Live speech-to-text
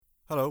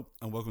Hello,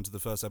 and welcome to the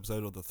first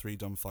episode of the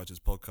Threedumb Fighters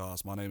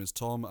Podcast. My name is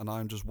Tom, and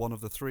I am just one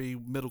of the three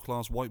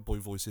middle-class white boy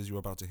voices you're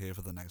about to hear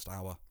for the next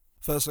hour.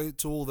 Firstly,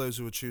 to all those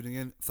who are tuning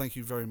in, thank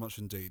you very much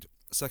indeed.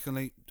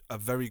 Secondly, a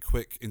very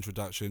quick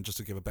introduction just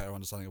to give a better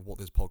understanding of what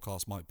this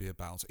podcast might be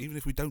about, even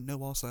if we don't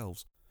know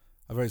ourselves.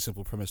 A very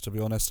simple premise, to be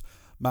honest.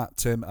 Matt,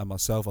 Tim, and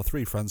myself are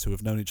three friends who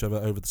have known each other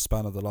over the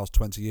span of the last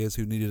 20 years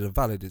who needed a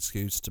valid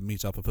excuse to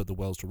meet up and put the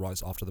world to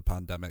rights after the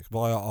pandemic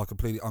via our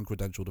completely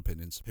uncredentialed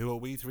opinions. Who are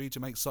we three to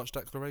make such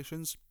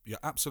declarations? You're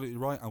absolutely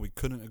right, and we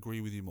couldn't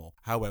agree with you more.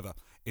 However,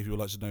 if you would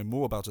like to know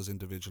more about us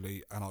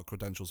individually and our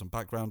credentials and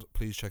background,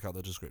 please check out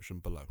the description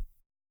below.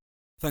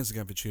 Thanks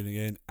again for tuning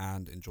in,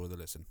 and enjoy the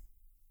listen.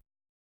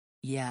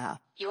 Yeah.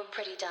 You're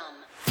pretty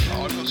dumb.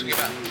 I'm not talking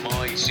about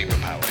my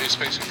superpower. It's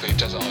basically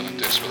desert island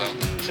discs without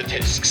the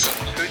discs.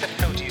 Who the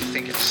hell do you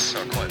think it's?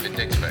 Quite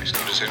vindictive, actually.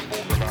 I'm just him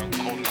walking around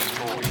holding his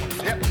drawing.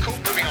 Yep, cool,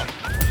 moving on.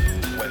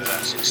 Whether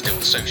that's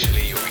instilled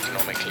socially or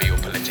economically or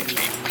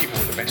politically, people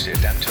will eventually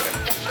adapt to it.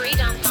 The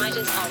Threedumb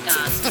Fighters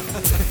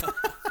Podcast.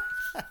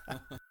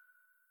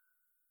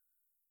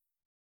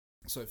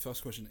 So,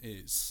 first question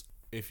is,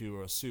 if you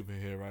were a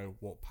superhero,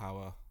 what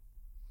power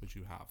would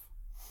you have?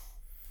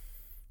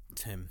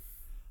 Tim,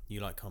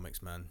 you like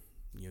comics, man.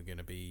 You're going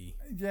to be...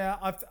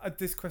 Yeah,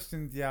 this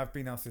question, I've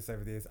been asked this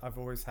over the years. I've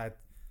always had...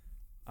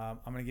 I'm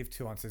going to give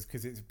two answers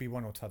because it'd be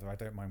one or t'other. I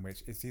don't mind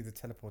which. It's either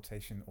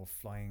teleportation or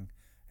flying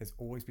has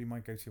always been my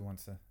go-to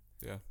answer.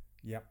 Yeah?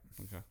 Yep.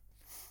 Okay.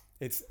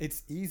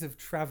 It's ease of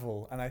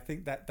travel, and I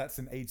think that's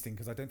an age thing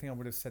because I don't think I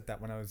would have said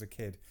that when I was a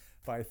kid.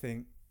 But I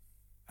think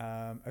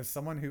as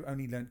someone who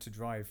only learnt to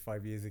drive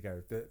 5 years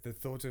ago, the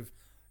thought of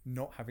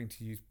not having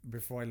to use...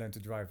 Before I learned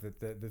to drive,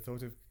 the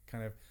thought of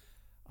kind of...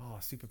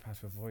 superpower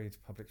to avoid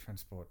public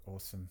transport.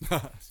 Awesome.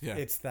 Yeah.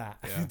 It's that.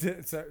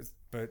 Yeah.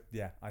 But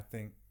I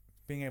think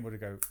being able to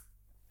go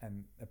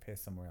and appear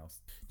somewhere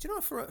else. Do you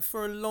know,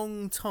 for a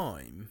long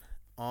time,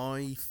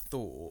 I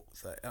thought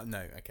that...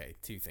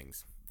 two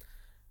things.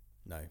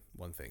 No,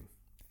 one thing.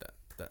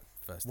 That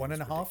first thing One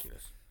and a half?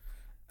 ridiculous.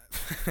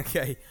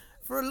 Okay.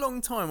 For a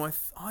long time,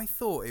 I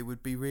thought it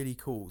would be really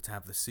cool to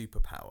have the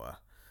superpower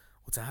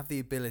or to have the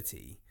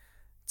ability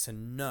to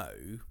know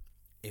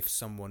if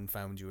someone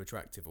found you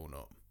attractive or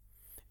not.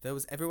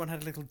 Everyone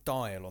had a little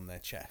dial on their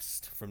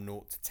chest from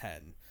 0 to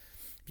 10.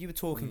 If you were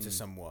talking to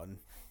someone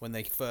when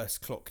they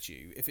first clocked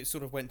you, if it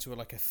sort of went to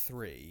a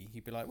 3,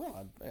 you'd be like,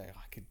 well, I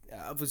could,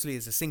 obviously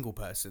as a single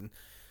person,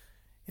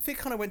 if it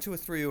kind of went to a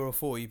 3 or a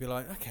 4, you'd be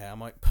like, okay, I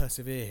might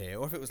persevere here.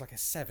 Or if it was like a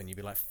 7, you'd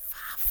be like,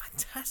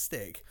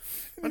 fantastic.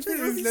 If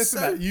it was less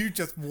than that, you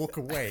just walk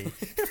away.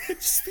 It would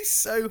just be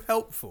so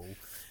helpful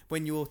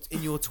when you're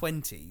in your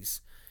 20s.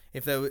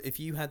 If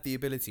you had the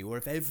ability, or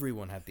if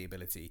everyone had the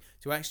ability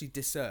to actually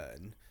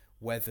discern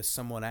whether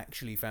someone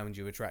actually found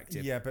you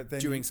attractive, but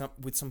then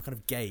with some kind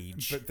of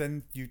gauge. But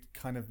then you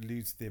kind of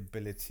lose the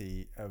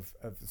ability of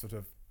sort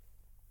of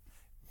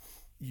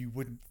you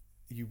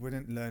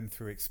wouldn't learn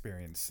through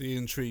experience. The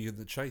intrigue and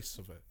the chase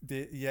of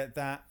it.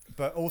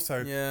 But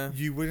also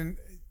you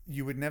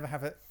would never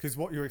have it because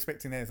what you're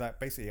expecting there is like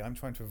basically I'm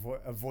trying to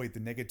avoid the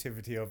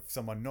negativity of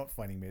someone not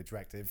finding me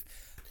attractive.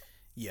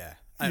 Yeah.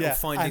 And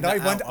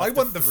I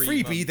want the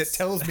freebie that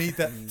tells me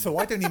that, so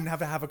I don't even have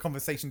to have a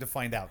conversation to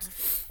find out.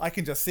 I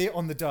can just see it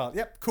on the dial.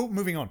 Yep, cool,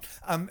 moving on.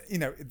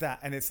 That,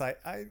 and it's like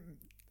I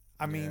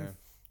mean,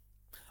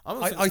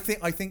 I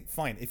think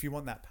fine if you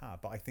want that power,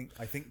 but I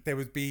think there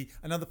would be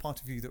another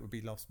part of you that would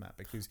be lost, Matt,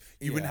 because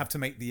you wouldn't have to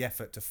make the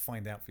effort to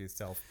find out for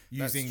yourself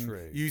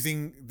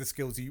using the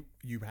skills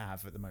you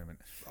have at the moment.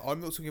 I'm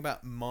not talking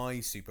about my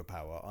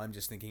superpower. I'm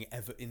just thinking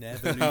in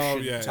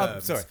evolution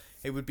terms. Sorry.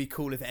 It would be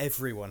cool if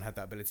everyone had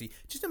that ability.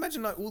 Just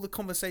imagine all the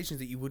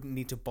conversations that you wouldn't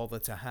need to bother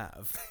to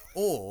have.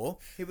 Or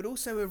it would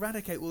also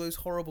eradicate all those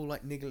horrible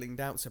niggling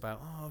doubts about,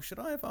 should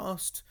I have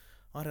asked,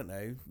 I don't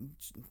know,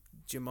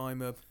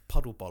 Jemima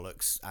Puddle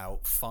Bollocks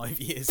out 5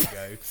 years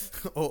ago,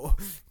 or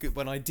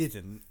when I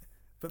didn't.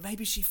 But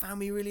maybe she found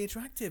me really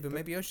attractive, and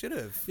maybe I should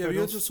have. Yeah, but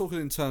you're just talking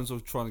in terms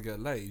of trying to get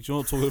laid. You're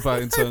not talking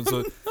about in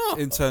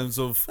terms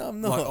of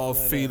our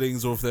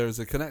feelings or if there is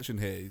a connection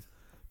here,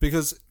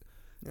 because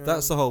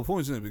that's the whole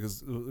point, isn't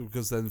it?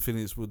 Because then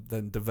feelings would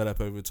then develop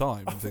over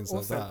time and things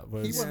also,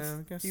 like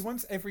that. He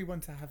wants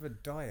everyone to have a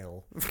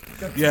dial.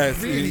 There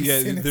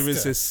sinister.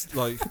 is this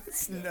no.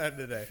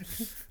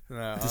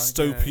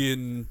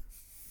 dystopian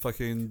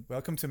fucking.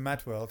 Welcome to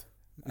Mad World.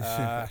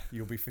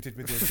 You'll be fitted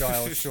with your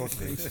dial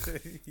shortly.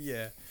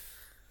 Yeah.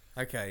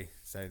 Okay.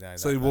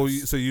 So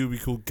you'll be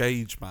called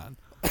Gauge Man.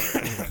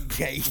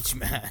 Gauge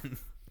Man.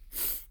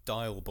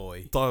 Dial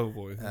boy.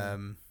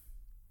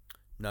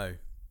 No.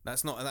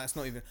 That's not a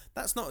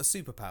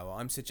superpower.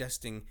 I'm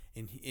suggesting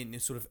in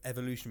sort of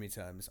evolutionary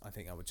terms, I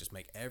think I would just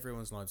make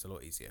everyone's lives a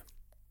lot easier.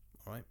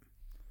 All right.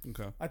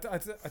 Okay. I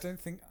don't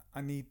think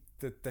I need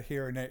the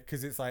hero note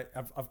because it's like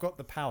I've got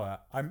the power.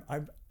 I'm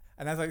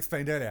and as I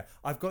explained earlier,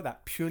 I've got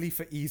that purely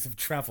for ease of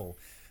travel.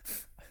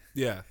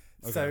 Yeah.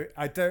 Okay. So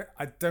I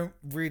don't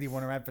really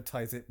want to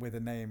advertise it with a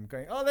name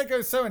going, oh, there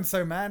goes so and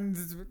so, man.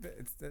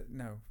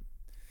 No.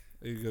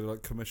 Are you going to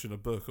like commission a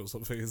book or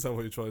something? Is that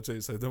what you're trying to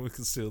do? So no one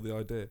can steal the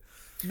idea.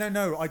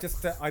 No. I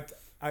just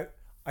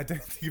I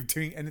don't think of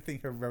doing anything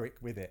heroic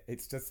with it.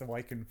 It's just so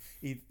I can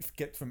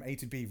get from A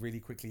to B really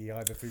quickly,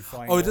 either through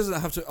flying. Oh, it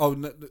doesn't have to. Oh,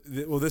 no,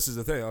 well, this is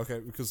the thing. Okay,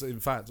 because in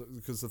fact,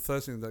 because the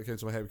first thing that came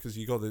to my head, because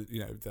you got the,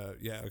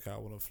 okay, I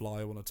want to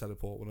fly, I want to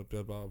teleport, I want to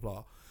blah blah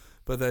blah.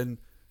 But then,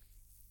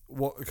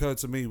 what occurred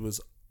to me was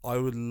I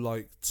would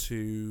like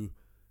to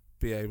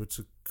be able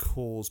to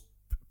cause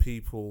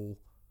people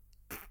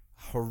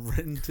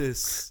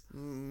horrendous,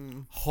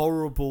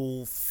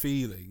 horrible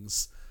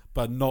feelings,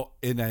 but not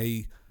in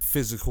a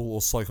physical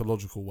or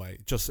psychological way,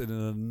 just in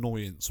an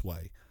annoyance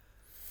way.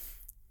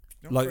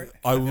 Like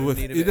I would,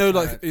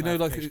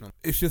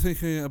 if you're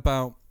thinking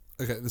about,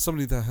 okay, there's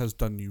somebody that has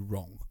done you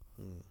wrong,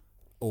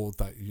 or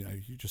that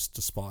you just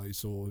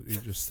despise, or you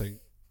just think,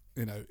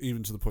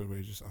 even to the point where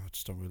you just, I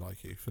just don't really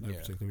like you for no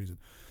particular reason,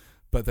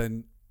 but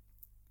then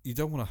you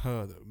don't want to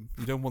hurt them,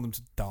 you don't want them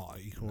to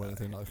die or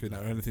anything like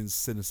anything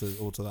sinister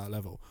or to that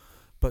level,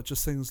 but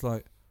just things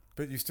like.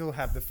 But you still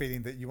have the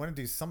feeling that you want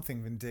to do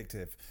something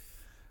vindictive.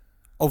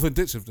 Oh,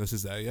 vindictiveness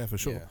is there, yeah, for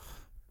sure. Yeah.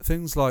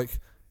 Things like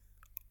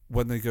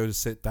when they go to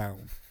sit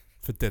down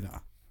for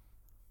dinner,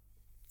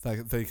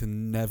 they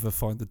can never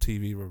find the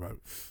TV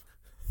remote.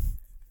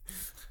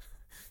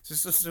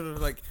 Just sort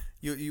of like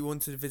you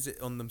want to visit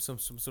on them some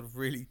sort of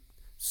really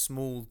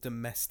small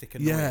domestic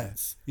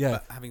annoyance. Yeah.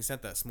 But having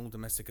said that, small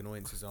domestic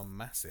annoyances are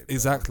massive.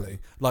 Exactly.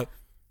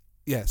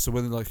 So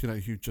when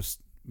you just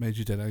made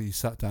your dinner, you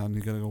sat down,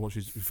 you're going to go watch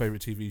your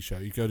favourite TV show,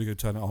 you go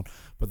turn it on,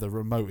 but the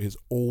remote is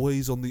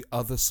always on the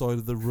other side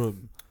of the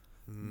room,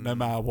 no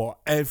matter what,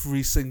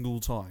 every single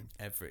time.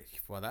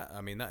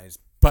 That is...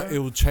 But it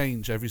will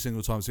change every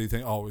single time, so you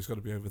think, oh, it's got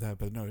to be over there,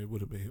 but no, it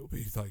wouldn't be. It'll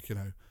be like,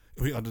 it'll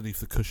be underneath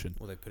the cushion.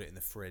 Or they put it in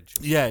the fridge.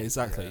 Yeah,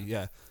 exactly,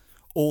 yeah.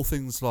 All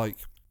things like,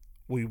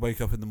 we wake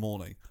up in the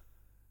morning,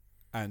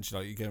 and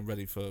you're getting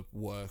ready for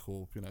work,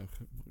 or you're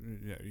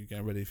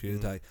getting ready for your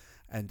day,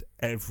 and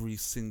every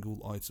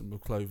single item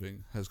of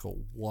clothing has got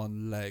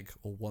one leg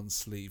or one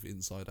sleeve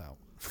inside out.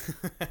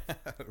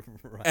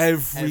 Right.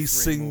 Every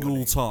single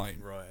morning.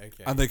 Time. Right,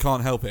 okay. And they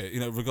can't help it,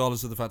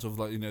 regardless of the fact of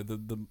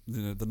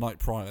the night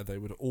prior, they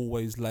would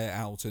always lay it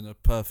out in a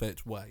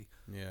perfect way.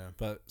 Yeah.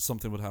 But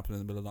something would happen in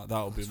the middle of the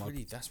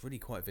night. That's really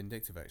quite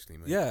vindictive, actually,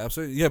 mate. Yeah,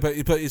 absolutely. Yeah, but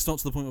it's not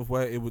to the point of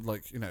where it would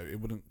it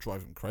wouldn't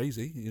drive them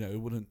crazy. It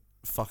wouldn't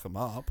fuck them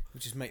up,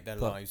 which is make their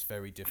lives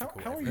very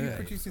difficult. How are you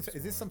producing?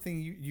 Is this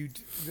something you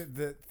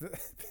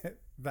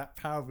that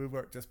power would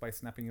work just by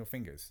snapping your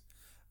fingers,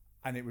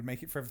 and it would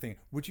make it for everything?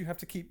 Would you have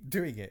to keep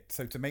doing it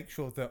to make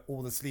sure that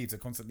all the sleeves are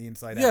constantly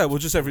inside out? Yeah, well,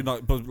 just every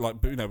night, but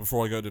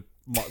before I go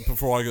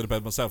to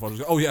bed myself, I'll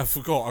just go, I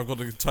forgot, I've got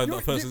to turn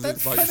that person's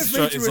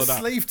shirt inside out. A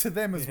slave to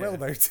them as well,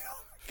 though.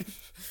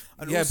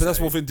 And but that's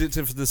what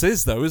vindictiveness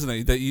is, though, isn't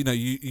it? That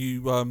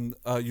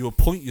you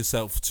appoint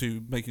yourself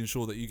to making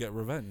sure that you get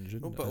revenge.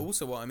 But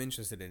also, what I'm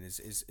interested in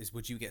is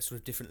would you get sort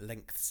of different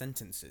length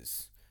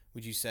sentences?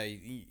 Would you say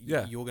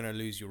you're going to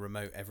lose your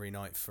remote every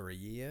night for a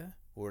year,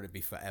 or would it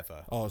be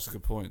forever? Oh, that's a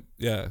good point.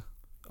 Yeah.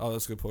 Oh,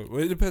 that's a good point.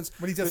 Well, it depends.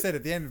 When he just said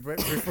at the end,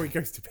 before he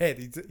goes to bed,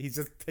 he's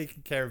just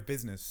taking care of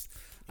business,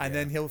 and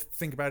then he'll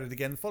think about it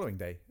again the following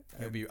day.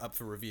 He'll be up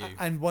for review.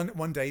 And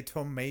one day,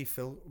 Tom may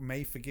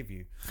forgive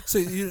you. So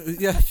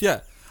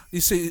yeah.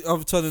 You see,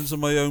 I've turned into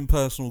my own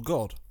personal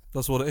god.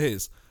 That's what it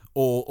is,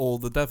 or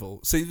the devil.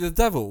 See, the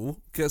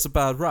devil gets a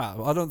bad rap.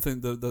 I don't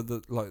think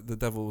the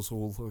devil's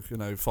all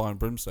fire and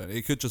brimstone.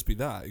 It could just be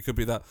that. It could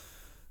be that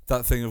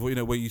thing of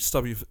where you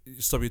stub your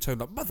toe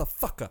like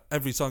motherfucker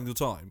every single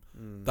time.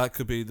 That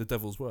could be the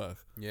devil's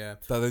work. Yeah.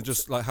 That they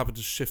just happen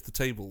to shift the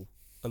table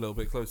a little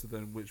bit closer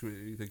than which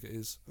you think it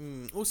is.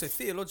 Also,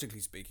 theologically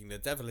speaking, the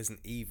devil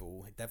isn't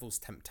evil. The devil's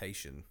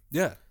temptation.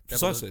 Yeah,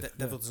 precisely.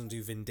 Devil doesn't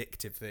do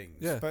vindictive things.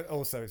 Yeah. But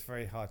also, it's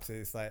very hard to.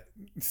 It's like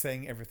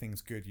saying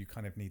everything's good. You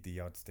kind of need the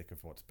yardstick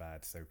of what's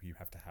bad. So you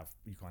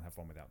can't have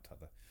one without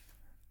t'other.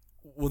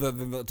 Well,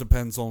 then that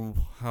depends on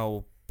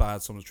how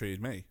bad someone's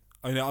treated me.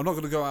 I'm not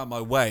going to go out of my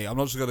way. I'm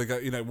not just going to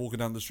go, walking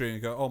down the street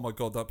and go, oh my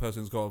god, that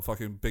person's got a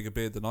fucking bigger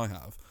beard than I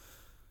have.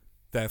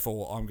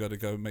 Therefore, I'm going to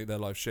go make their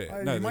life shit.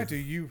 You might do.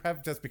 You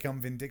have just become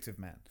vindictive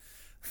man.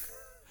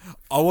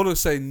 I want to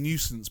say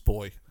nuisance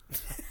boy.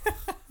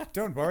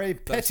 Don't worry,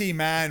 petty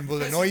man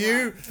will annoy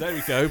you. There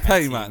we go,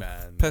 petty man.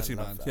 Petty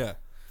man, yeah.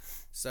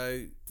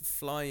 So,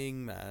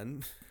 flying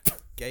man,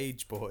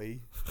 gauge boy,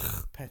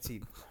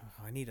 petty.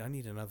 I need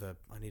another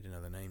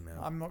name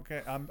now. I'm not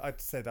going.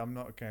 I'm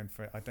not going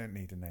for it. I don't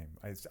need a name.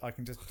 I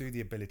can just do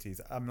the abilities.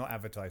 I'm not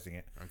advertising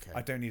it. Okay.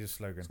 I don't need a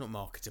slogan. It's not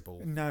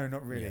marketable. No,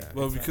 not really. Yeah.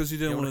 Well, because you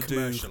didn't want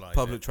to do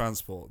public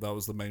transport. That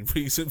was the main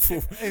reason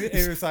for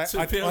it was like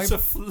to be able to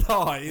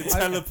fly and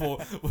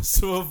teleport was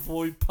to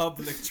avoid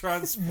public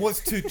transport.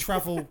 Was to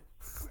travel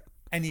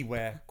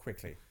anywhere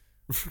quickly.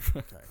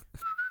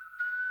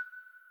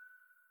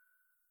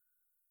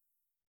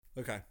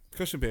 Okay.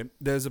 Question being,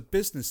 there's a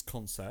business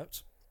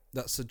concept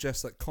that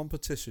suggests that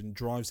competition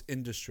drives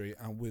industry,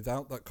 and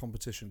without that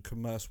competition,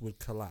 commerce would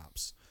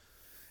collapse.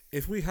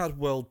 if we had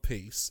world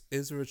peace,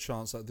 is there a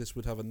chance that this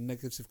would have a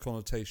negative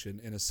connotation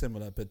in a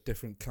similar but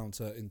different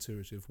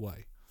counterintuitive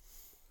way?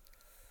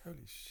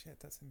 Holy shit,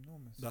 that's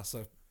enormous. That's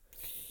a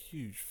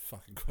huge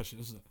fucking question,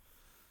 isn't it?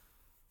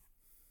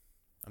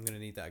 I'm going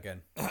to need that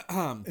again.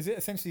 Is it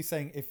essentially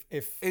saying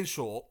if In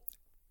short,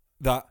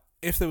 that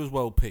if there was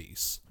world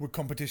peace, would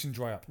competition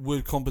dry up?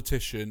 would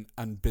competition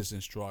and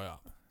business dry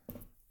up?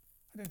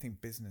 I don't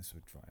think business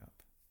would dry up.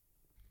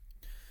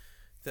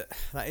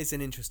 That is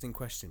an interesting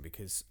question,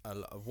 because a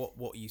lot of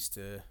what used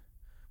to,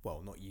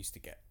 well, not used to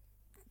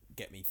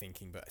get me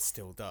thinking, but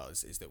still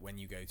does, is that when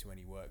you go to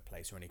any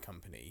workplace or any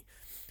company,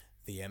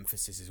 the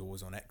emphasis is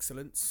always on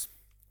excellence.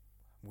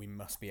 We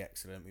must be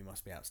excellent. We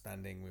must be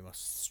outstanding. We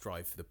must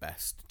strive for the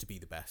best, to be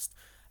the best,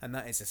 and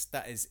that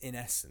is in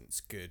essence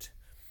good.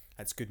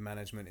 That's good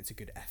management. It's a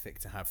good ethic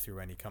to have through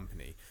any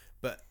company.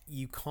 But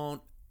you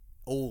can't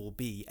all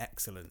be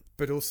excellent.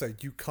 But also,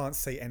 you can't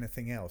say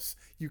anything else.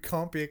 You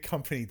can't be a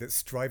company that's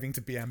striving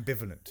to be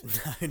ambivalent.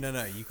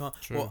 No, you can't.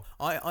 True. Well,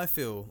 I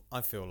feel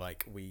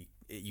like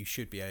you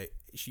should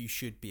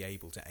be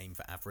able to aim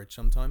for average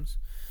sometimes,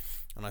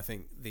 and I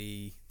think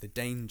the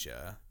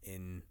danger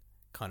in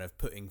kind of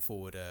putting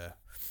forward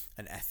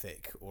an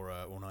ethic or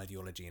an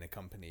ideology in a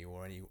company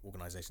or any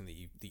organisation that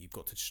you've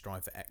got to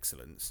strive for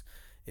excellence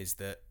is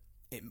that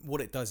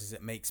what it does is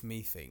it makes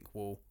me think,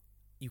 well,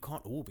 you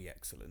can't all be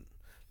excellent.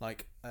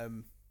 Like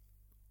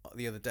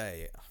the other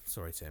day,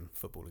 sorry Tim,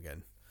 football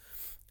again.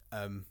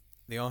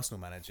 The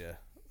Arsenal manager,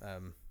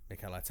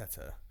 Mikel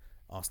Arteta,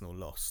 Arsenal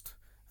lost,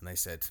 and they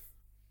said,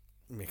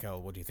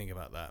 Mikel, what do you think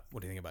about that?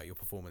 What do you think about your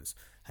performance?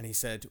 And he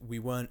said, we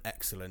weren't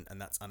excellent,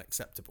 and that's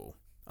unacceptable.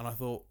 And I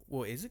thought,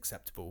 well, it is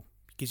acceptable,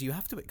 because you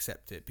have to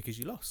accept it because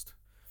you lost.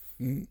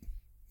 Mm.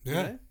 Yeah.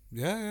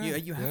 You know? Yeah.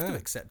 You have to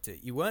accept it.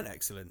 You weren't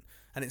excellent,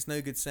 and it's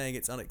no good saying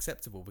it's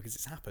unacceptable because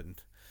it's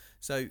happened.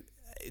 So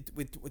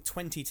with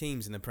 20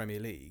 teams in the Premier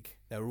League,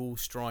 they're all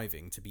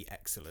striving to be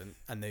excellent,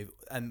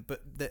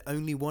 but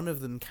only one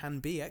of them can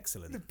be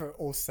excellent. But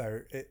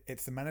also,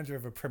 it's the manager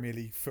of a Premier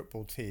League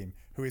football team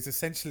who is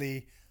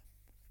essentially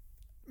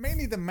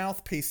mainly the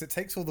mouthpiece that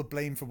takes all the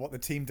blame for what the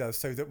team does,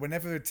 so that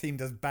whenever a team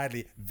does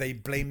badly, they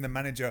blame the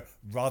manager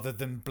rather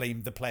than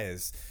blame the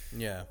players.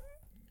 Yeah.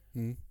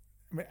 Mm.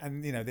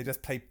 And, they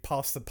just play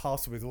pass the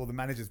parcel with all the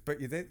managers. But,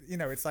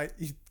 it's like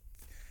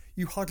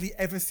you hardly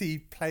ever see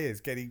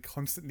players getting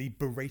constantly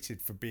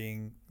berated for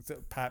being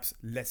perhaps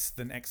less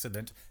than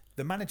excellent.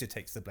 The manager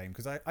takes the blame,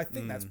 because I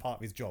think that's part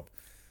of his job.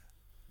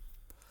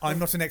 I'm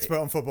not an expert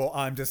on football.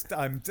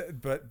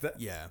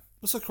 Yeah.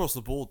 It's across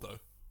the board, though.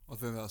 I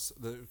think that's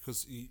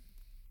because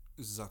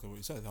it's exactly what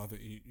you said. I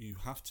think you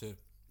have to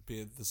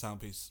be the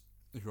soundpiece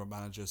if you're a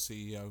manager,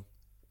 CEO,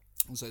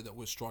 and say that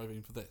we're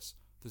striving for this.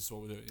 This is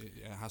what we're doing.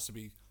 It has to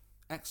be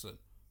excellent.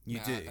 You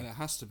do. And it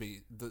has to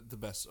be the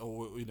best,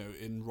 or,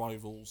 in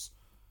rivals,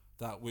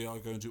 that we are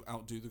going to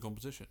outdo the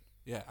competition.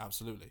 Yeah,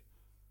 absolutely.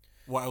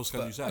 What else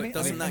can you say?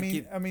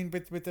 I mean,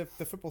 with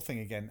the football thing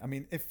again, I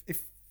mean,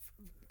 if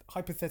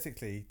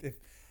hypothetically, if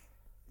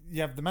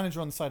you have the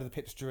manager on the side of the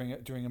pitch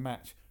during a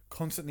match,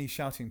 constantly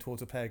shouting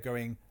towards a player,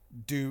 going,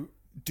 do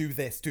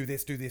this, do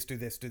this, do this, do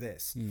this, do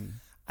this.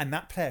 And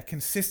that player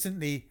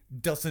consistently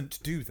doesn't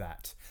do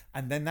that,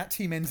 and then that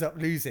team ends up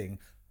losing,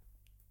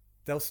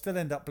 they'll still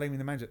end up blaming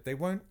the manager. They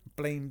won't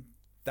blame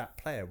that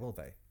player, will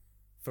they,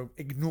 for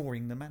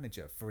ignoring the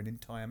manager for an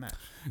entire match?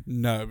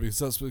 No,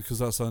 because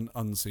that's an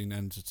unseen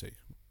entity.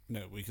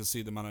 No, we can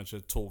see the manager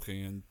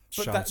talking and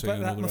shouting. But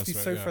and that all the must rest be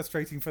of so it, yeah.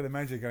 frustrating for the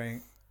manager,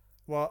 going,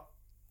 well,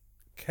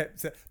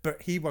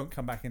 but he won't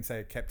come back and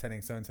say, kept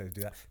telling so and so to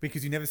do that,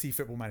 because you never see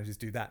football managers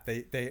do that.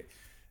 They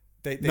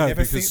No,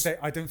 never because- think.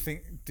 I don't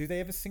think. Do they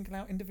ever single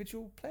out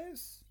individual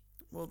players?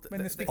 Well, When they're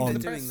they're speaking to the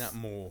doing press? that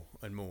more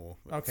and more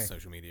with Okay.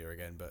 social media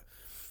again. But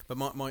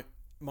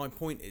my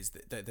point is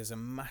that there's a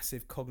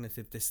massive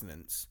cognitive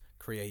dissonance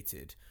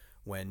created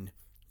when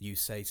you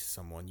say to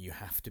someone you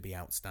have to be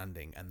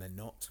outstanding and they're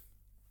not,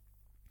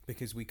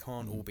 because we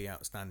can't all be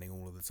outstanding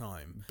all of the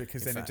time.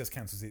 Because In then fact- it just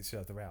cancels each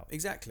other out.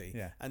 Exactly.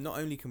 Yeah. And not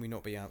only can we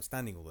not be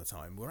outstanding all the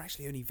time, we're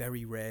actually only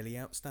very rarely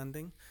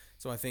outstanding.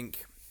 So I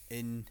think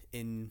in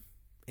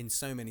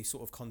so many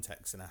sort of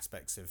contexts and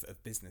aspects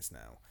of business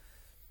now,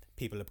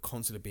 people are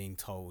constantly being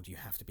told you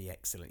have to be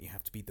excellent, you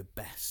have to be the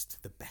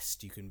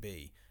best you can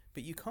be.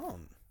 But you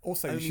can't.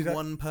 Also, only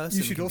one person.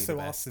 You should can also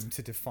be the ask best. them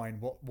to define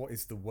what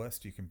is the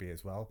worst you can be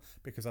as well,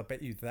 because I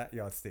bet you that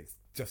yardstick's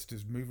just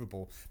as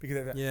movable.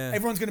 Because Yeah.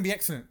 everyone's going to be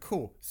excellent,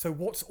 cool. So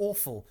what's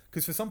awful?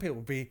 Because for some people, it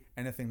will be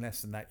anything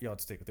less than that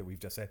yardstick that we've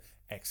just said.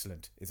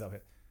 Excellent is up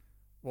it.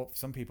 Well, for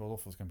some people,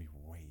 awful is going to be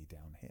way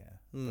down here.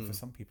 But for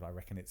some people, I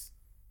reckon it's,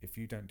 if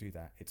you don't do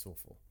that, it's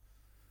awful.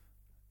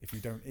 If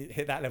you don't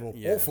hit that level,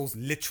 Yeah. awful's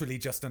literally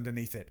just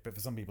underneath it. But for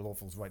some people,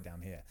 awful's right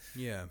down here.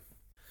 Yeah.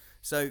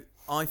 So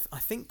I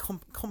think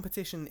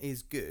competition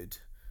is good,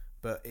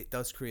 but it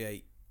does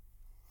create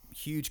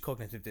huge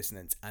cognitive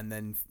dissonance and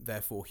then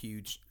therefore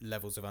huge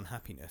levels of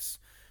unhappiness,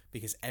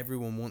 because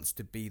everyone wants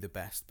to be the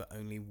best, but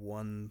only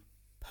one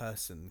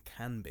person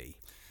can be.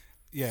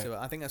 Yeah. So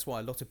I think that's why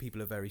a lot of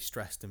people are very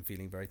stressed and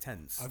feeling very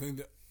tense.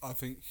 I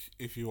think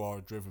if you are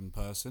a driven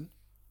person,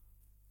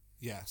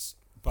 yes.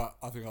 But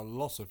I think a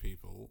lot of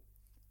people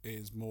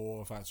is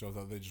more a factor of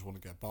that they just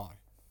want to get by.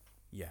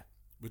 Yeah.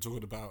 We're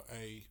talking about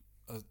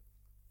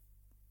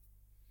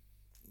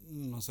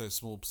I'll say a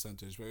small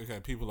percentage, but okay,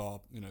 people are,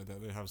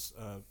 they have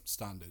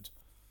standard,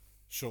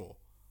 sure,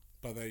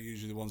 but they're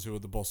usually the ones who are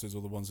the bosses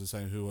or the ones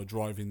who are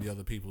driving the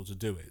other people to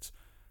do it.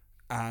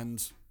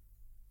 And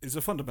it's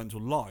a fundamental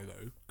lie,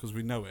 though, because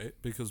we know it,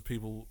 because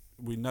people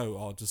we know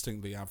are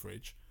distinctly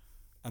average,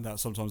 and that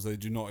sometimes they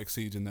do not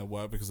exceed in their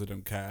work because they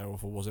don't care or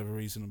for whatever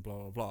reason and blah,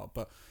 blah, blah.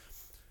 But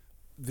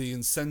the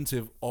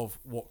incentive of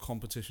what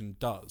competition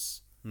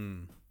does,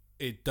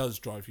 it does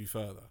drive you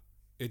further.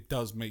 It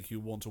does make you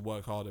want to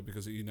work harder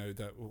because you know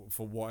that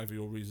for whatever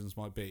your reasons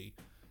might be,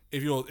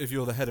 if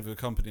you're the head of a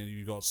company and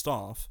you've got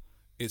staff,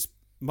 it's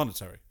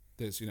monetary.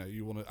 There's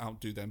you want to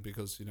outdo them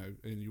because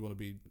and you want to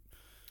be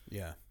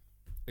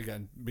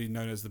be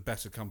known as the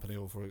better company,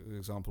 or for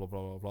example,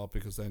 blah blah blah,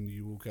 because then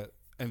you will get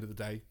end of the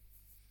day,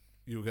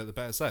 you will get the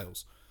better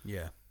sales.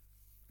 Yeah.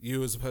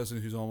 You as a person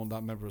who's on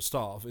that member of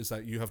staff is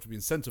that you have to be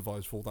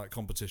incentivized for that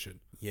competition.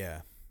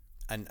 Yeah,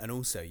 and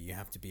also you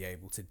have to be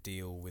able to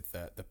deal with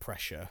the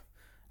pressure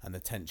and the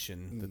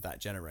tension that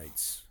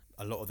generates.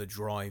 A lot of the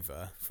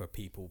driver for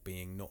people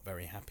being not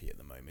very happy at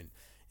the moment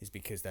is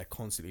because they're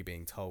constantly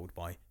being told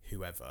by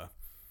whoever,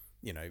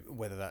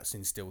 whether that's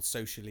instilled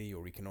socially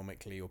or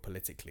economically or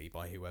politically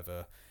by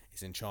whoever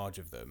is in charge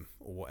of them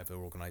or whatever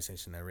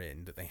organisation they're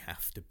in, that they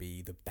have to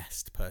be the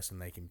best person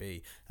they can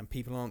be. And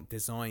people aren't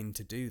designed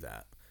to do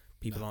that.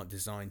 People aren't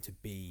designed to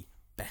be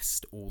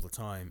best all the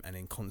time and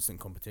in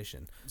constant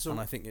competition. And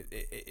I think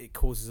it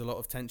causes a lot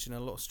of tension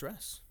and a lot of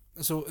stress.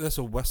 So that's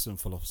a Western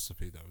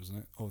philosophy, though, isn't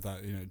it? Of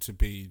that, to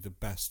be the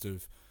best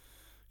of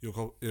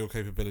your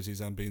capabilities,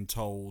 and being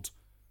told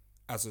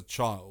as a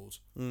child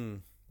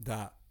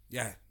that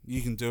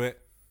you can do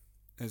it.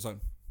 And it's like,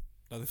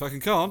 no, they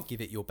fucking can't.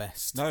 Give it your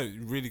best. No,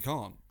 you really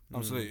can't.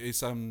 Absolutely,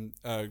 it's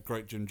a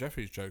great Jim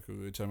Jeffries joke who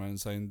would turn around and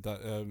saying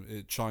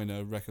that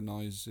China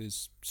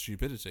recognises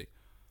stupidity.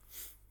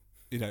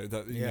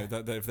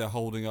 That if they're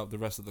holding up the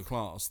rest of the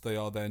class, they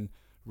are then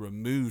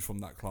removed from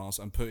that class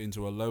and put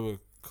into a lower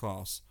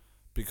class,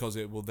 because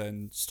it will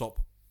then stop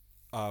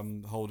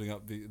holding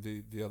up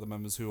the other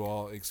members who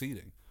are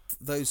exceeding.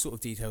 Those sort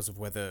of details of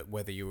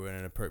whether you were in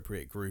an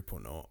appropriate group or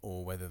not,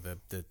 or whether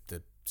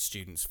the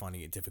student's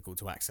finding it difficult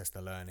to access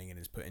the learning and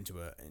is put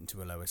into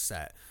a lower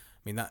set.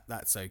 I mean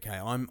that's okay.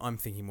 I'm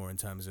thinking more in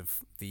terms of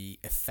the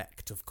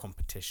effect of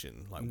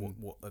competition, like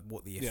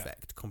what the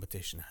effect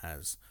competition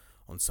has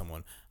on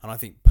someone. And I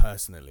think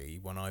personally,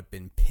 when I've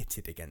been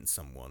pitted against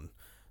someone,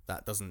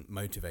 that doesn't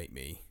motivate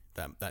me.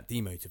 That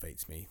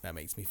demotivates me. That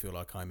makes me feel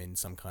like I'm in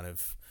some kind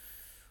of.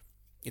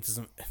 It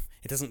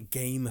doesn't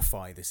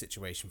gamify the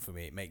situation for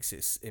me. It makes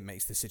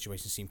the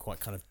situation seem quite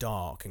kind of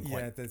dark and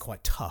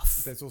quite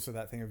tough. There's also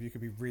that thing of you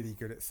could be really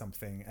good at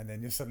something and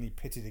then you're suddenly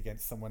pitted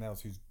against someone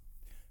else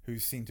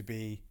who's seen to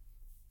be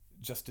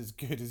just as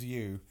good as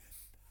you,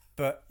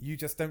 but you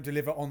just don't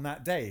deliver on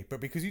that day. But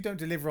because you don't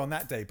deliver on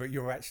that day, but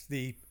you're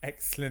actually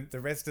excellent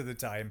the rest of the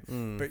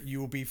time, but you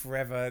will be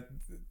forever.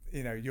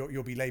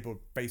 You'll be labelled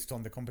based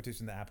on the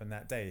competition that happened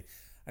that day,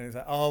 and it's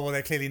like, oh well,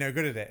 they're clearly no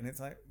good at it, and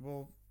it's like,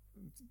 well,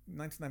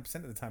 99%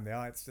 of the time they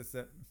are. It's just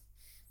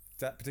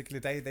that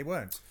particular day they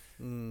weren't.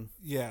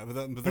 Yeah,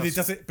 but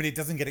it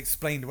doesn't get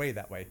explained away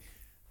that way.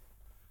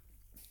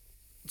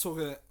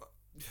 Talking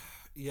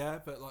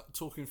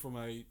from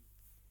a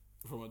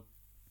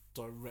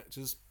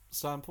director's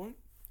standpoint,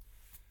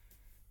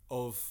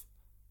 of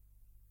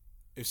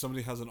if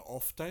somebody has an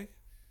off day,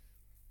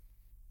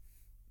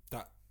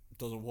 that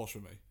doesn't wash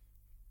with me.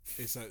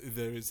 It's that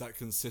there is that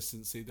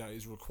consistency that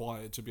is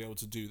required to be able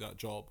to do that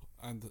job,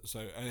 and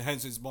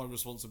hence it's my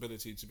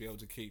responsibility to be able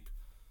to keep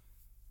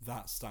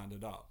that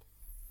standard up.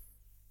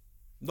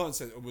 Not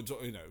saying we're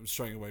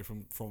straying away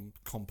from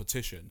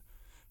competition,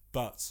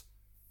 but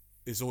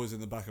it's always in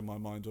the back of my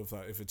mind of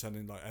that if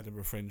attending like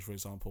Edinburgh Fringe, for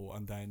example,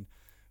 and then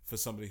for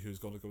somebody who's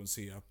got to go and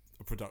see a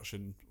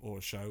production or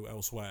a show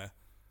elsewhere,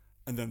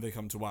 and then they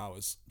come to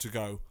ours to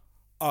go,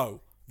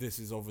 oh, this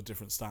is of a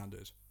different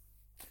standard.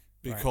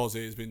 Because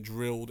it has been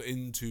drilled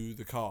into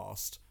the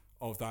cast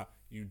of that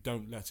you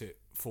don't let it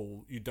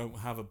fall, you don't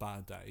have a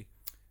bad day.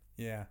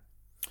 Yeah.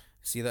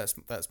 See, that's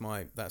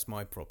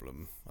my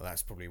problem. Well,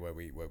 that's probably where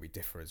we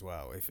differ as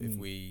well. If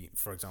we,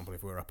 for example,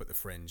 if we're up at the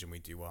Fringe and we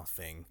do our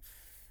thing,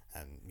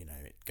 and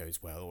it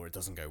goes well or it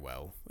doesn't go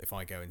well. If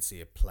I go and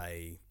see a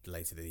play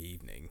later in the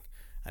evening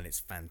and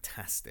it's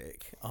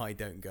fantastic, I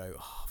don't go,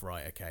 oh,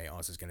 right, okay,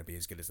 ours is going to be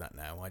as good as that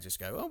now. I just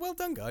go, oh, well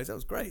done, guys, that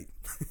was great.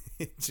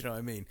 Do you know what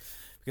I mean?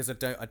 Because I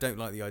don't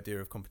like the idea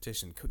of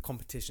competition.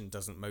 Competition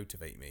doesn't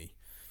motivate me.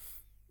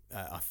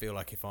 I feel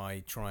like if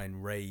I try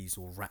and raise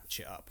or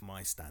ratchet up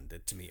my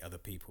standard to meet other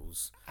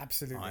people's,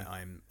 absolutely,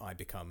 I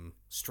become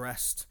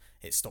stressed.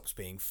 It stops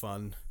being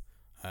fun.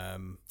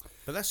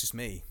 But that's just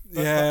me.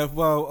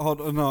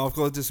 Well, no, I've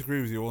got to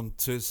disagree with you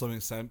to some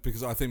extent,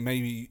 because I think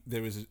maybe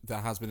there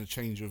has been a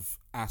change of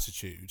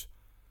attitude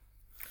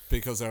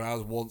because there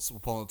was once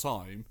upon a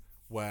time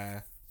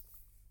where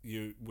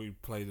we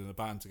played in a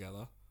band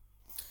together.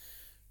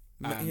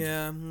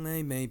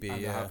 Maybe.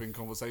 And there have been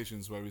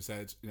conversations where we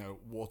said,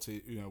 what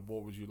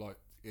would you like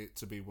it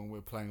to be when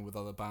we're playing with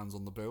other bands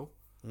on the bill?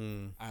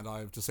 And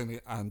I've distinctly,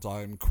 and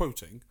I'm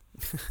quoting,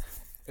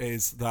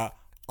 is that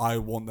I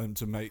want them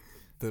to make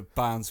the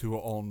bands who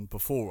are on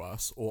before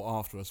us or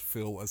after us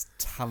feel as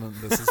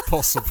talentless as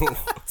possible.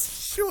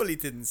 Surely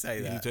didn't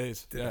say that. You did,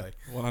 yeah,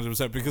 I?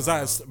 100%. Because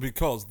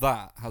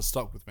that has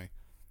stuck with me.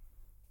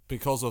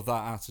 Because of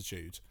that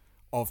attitude,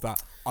 of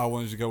that, I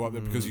wanted to go up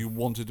there because you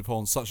wanted to put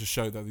on such a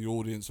show that the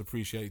audience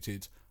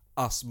appreciated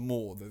us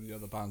more than the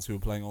other bands who were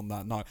playing on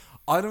that night.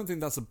 I don't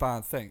think that's a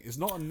bad thing. It's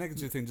not a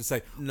negative thing to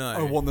say, no,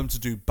 I want them to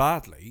do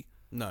badly.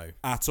 No.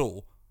 At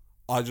all.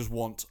 I just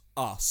want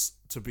us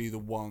to be the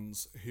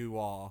ones who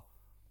are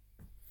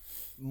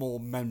more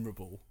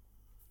memorable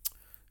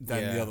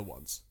than the other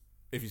ones.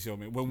 If you see what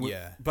I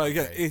mean. But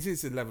again, it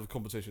is a level of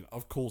competition.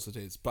 Of course it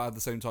is. But at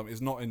the same time,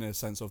 it's not in a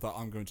sense of that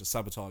I'm going to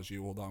sabotage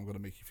you or that I'm going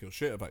to make you feel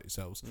shit about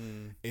yourselves.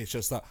 It's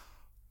just that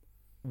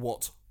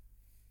what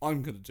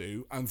I'm going to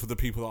do, and for the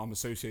people that I'm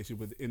associated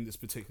with in this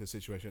particular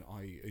situation,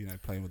 i.e.,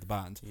 playing with the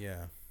band,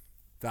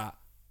 that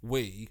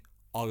we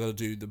are going to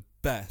do the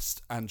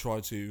best and try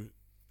to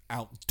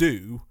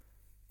outdo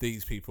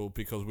these people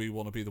because we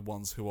want to be the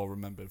ones who are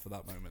remembered for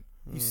that moment.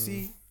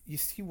 You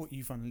see what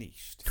you've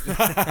unleashed.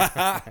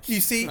 you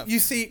see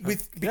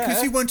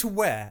because you weren't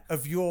aware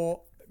of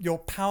your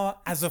power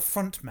as a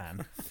front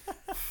man.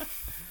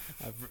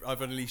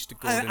 I've unleashed a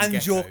golden and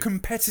gecko. your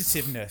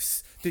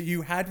competitiveness that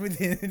you had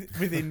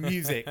within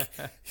music.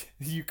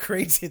 You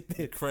created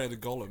this. Created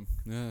a golem.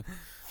 Yeah.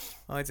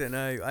 I don't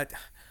know.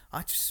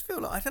 I just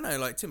feel like, I don't know,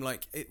 like Tim,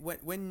 like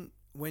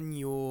when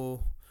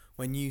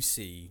you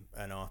see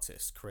an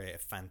artist create a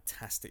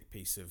fantastic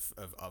piece of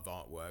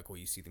artwork, or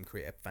you see them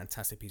create a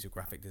fantastic piece of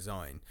graphic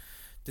design,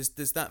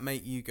 does that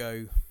make you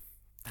go,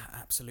 that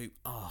absolute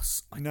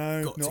arse?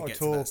 No, not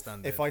at all.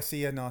 If I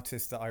see an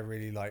artist that I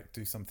really like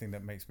do something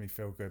that makes me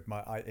feel good,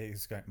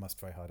 must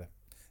try harder.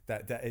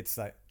 That it's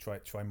like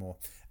try more,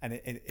 and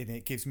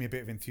it gives me a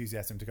bit of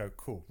enthusiasm to go,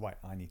 cool, right,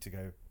 I need to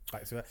go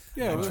back to it.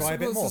 Yeah, and try a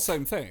bit more. It's the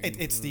same thing.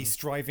 It's the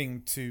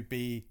striving to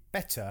be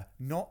better,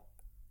 not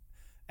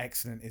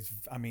excellent.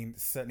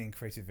 Certainly in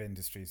creative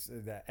industries,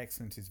 that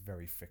excellent is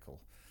very fickle.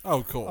 Oh,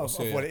 of course,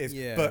 of what it is.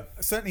 Yeah. But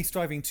certainly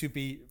striving to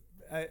be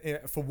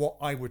for what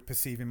I would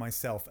perceive in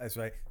myself as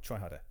try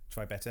harder,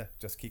 try better,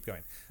 just keep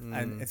going.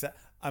 And it's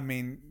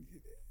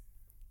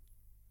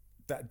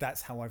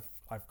that's how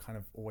I've kind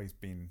of always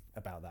been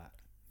about that.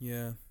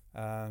 Yeah.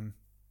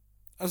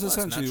 That's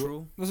essentially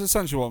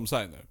what I'm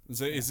saying, though.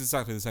 It's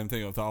exactly the same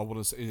thing. Of that, I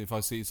want to. If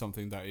I see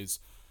something that is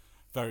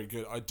very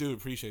good, I do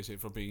appreciate it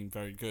for being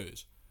very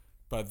good.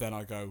 But then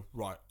I go,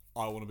 right,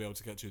 I want to be able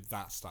to get to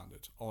that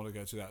standard. I want to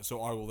go to that,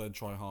 so I will then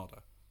try harder.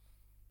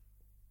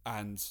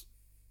 And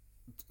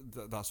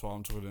that's why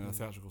I'm talking in a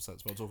theatrical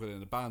sense, but I'm talking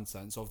in a band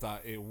sense of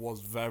that. It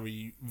was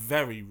very,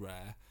 very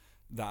rare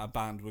that a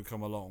band would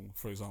come along,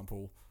 for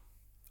example,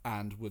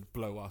 and would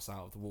blow us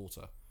out of the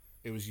water.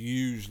 It was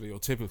usually or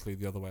typically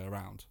the other way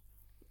around.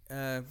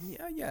 Yeah.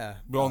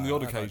 But on the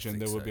odd occasion,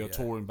 there would be a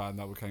touring band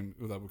that would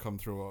come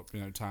through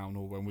our town,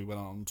 or when we went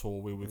out on tour,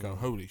 we would go,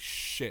 "Holy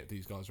shit,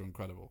 these guys are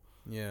incredible!"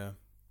 Yeah.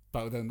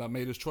 But then that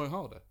made us try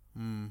harder.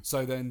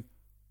 So then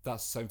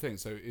that's the same thing.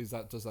 So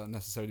does that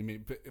necessarily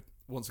mean? But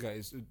once again,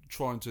 it's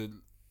trying to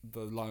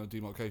the line of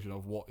demarcation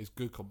of what is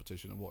good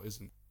competition and what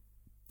isn't.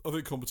 I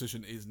think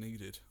competition is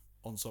needed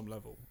on some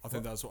level. I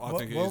think that's what I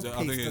think it is. I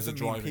think it is a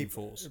driving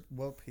force.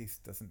 World peace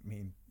doesn't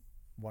mean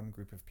one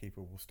group of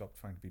people will stop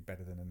trying to be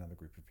better than another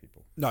group of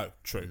people. No,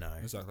 true. No,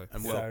 exactly.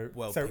 And so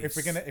if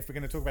we're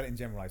gonna talk about it in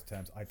generalized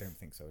terms, I don't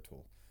think so at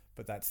all.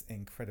 But that's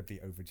incredibly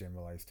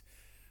overgeneralized.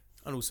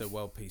 And also,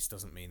 world peace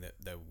doesn't mean that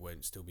there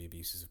won't still be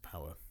abuses of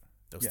power.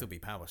 There'll still be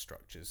power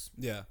structures.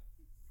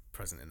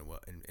 Present in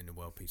a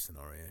world peace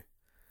scenario.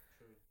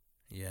 True.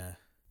 Yeah.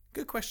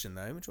 Good question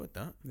though. I enjoyed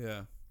that.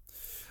 Yeah.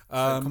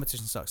 So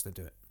competition sucks. Don't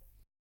do it.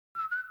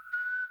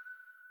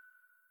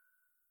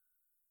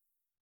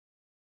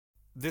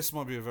 This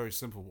might be a very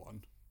simple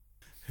one.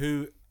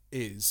 Who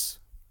is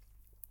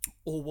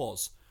or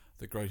was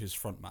the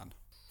greatest frontman?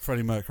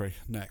 Freddie Mercury,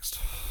 next.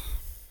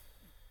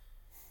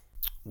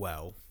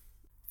 Well,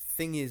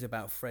 thing is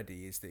about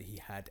Freddie is that he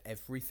had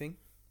everything.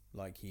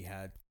 Like he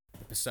had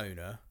the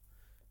persona,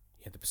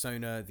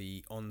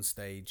 the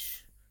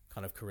on-stage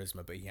kind of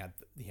charisma, but he had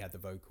the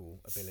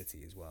vocal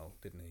ability as well,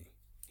 didn't he?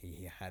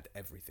 He had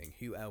everything.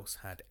 Who else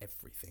had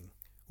everything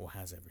or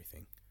has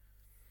everything?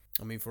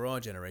 I mean, for our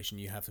generation,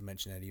 you have to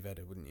mention Eddie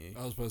Vedder, wouldn't you?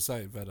 I was about to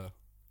say Vedder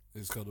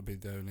is got to be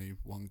the only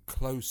one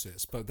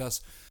closest, but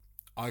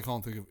I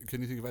can't think of.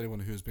 Can you think of anyone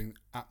who has been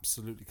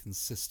absolutely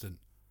consistent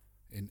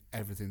in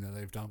everything that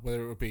they've done?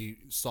 Whether it would be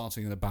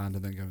starting in a band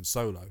and then going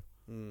solo,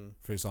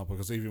 for example,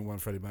 because even when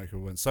Freddie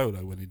Mercury went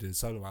solo, when he did his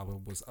solo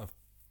album, was a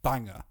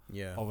banger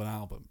of an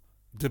album.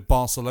 Did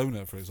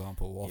Barcelona, for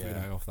example,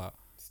 off that.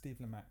 Steve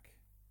Lamacq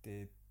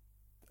did.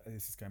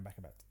 This is going back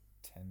about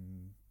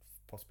 10,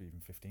 possibly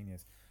even 15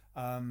 years.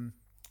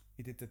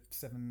 he did the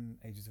 7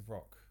 Ages of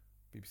Rock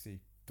BBC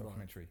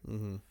documentary, Right.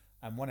 Mm-hmm.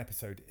 and one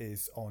episode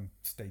is on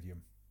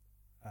Stadium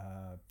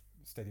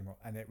Rock,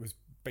 and it was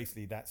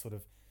basically that sort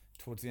of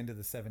towards the end of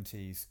the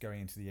 70s,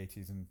 going into the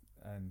 80s,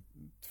 and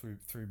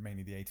through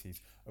mainly the 80s,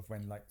 of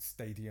when like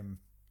stadium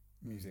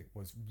music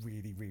was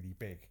really, really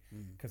big.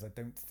 Because I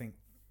don't think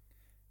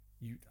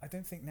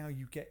now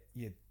you get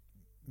your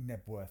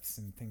Nebworths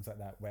and things like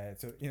that, where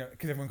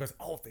because everyone goes,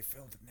 oh, they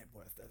filmed at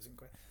Nebworth, that was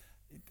incredible.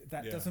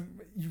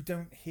 You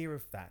don't hear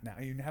of that now.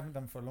 You haven't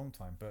done for a long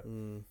time, but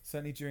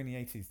certainly during the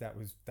 80s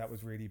that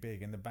was really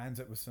big, and the bands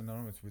that were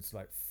synonymous with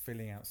like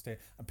filling out stadiums,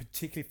 and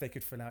particularly if they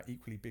could fill out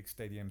equally big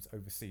stadiums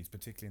overseas,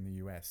 particularly in the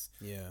US,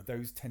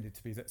 those tended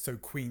to be that. So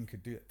Queen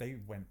could do it. They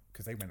went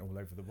all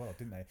over the world,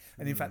 didn't they?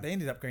 And in fact they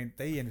ended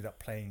up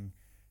playing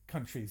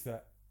countries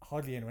that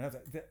hardly anyone else.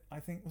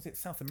 I think, was it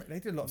South America? They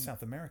did a lot of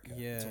South America.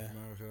 South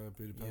America,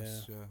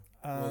 Budapest.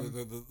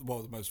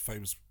 The most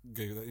famous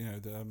gig that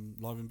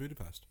live in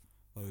Budapest.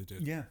 Oh, they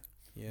did. Yeah.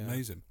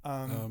 Amazing.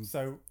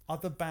 So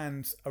other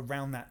bands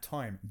around that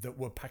time that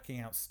were packing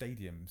out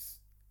stadiums,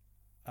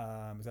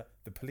 was that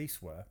the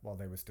Police were, while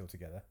they were still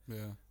together.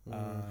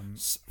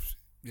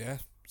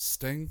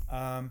 Sting.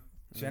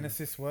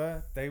 Genesis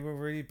they were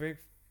really big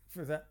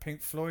for that.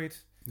 Pink Floyd.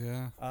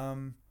 Yeah.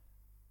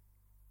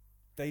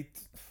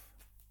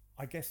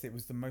 I guess it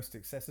was the most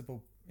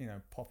accessible,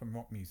 pop and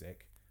rock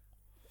music.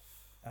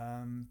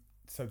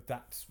 So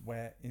that's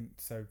where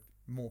so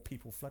more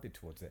people flooded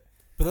towards it.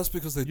 But that's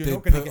because they You're did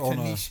not going to put get on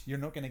a niche. You're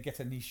not going to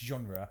get a niche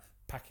genre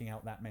packing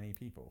out that many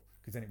people,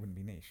 because then it wouldn't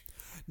be niche.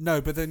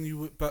 No, but then you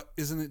would. But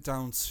isn't it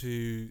down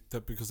to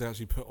that because they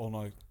actually put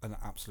on an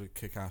absolute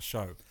kick-ass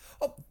show?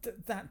 Oh,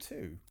 that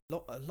too.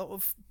 A lot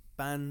of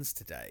bands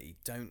today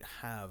don't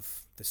have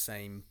the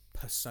same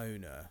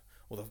persona,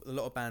 or a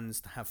lot of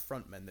bands have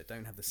frontmen that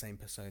don't have the same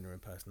persona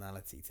and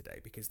personality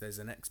today, because there's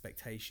an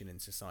expectation in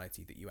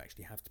society that you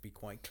actually have to be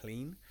quite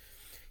clean.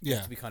 You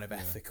have to be kind of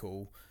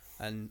ethical.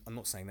 And I'm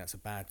not saying that's a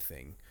bad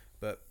thing,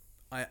 but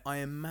I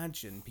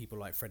imagine people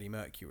like Freddie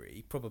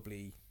Mercury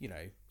probably,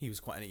 he was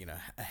quite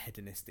a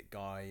hedonistic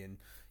guy, and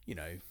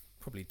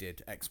probably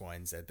did X, Y,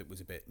 and Z that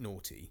was a bit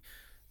naughty,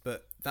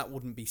 but that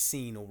wouldn't be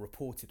seen or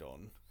reported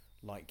on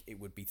like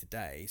it would be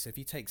today. So if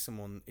you take a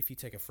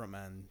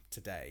frontman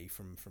today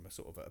from a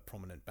sort of a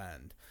prominent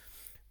band,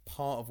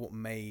 part of what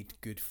made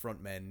good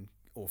frontmen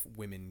or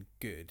women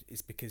good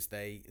is because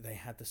they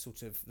had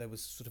there was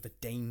sort of a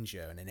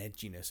danger and an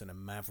edginess and a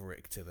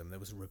maverick to them. There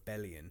was a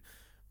rebellion.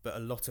 But a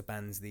lot of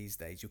bands these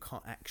days, you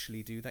can't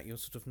actually do that. You're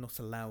sort of not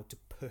allowed to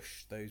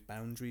push those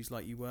boundaries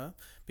like you were,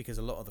 because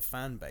a lot of the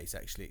fan base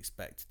actually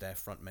expect their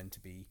frontmen to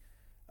be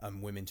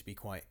women to be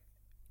quite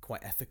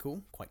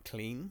ethical, quite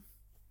clean.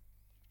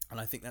 And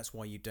I think that's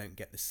why you don't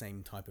get the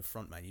same type of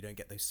frontman. You don't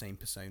get those same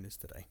personas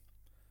today.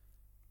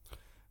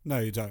 No,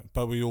 you don't.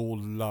 But we all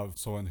love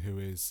someone who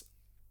is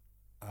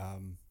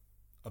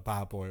a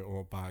bad boy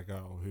or a bad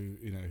girl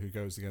who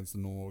goes against the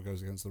norm or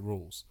goes against the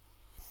rules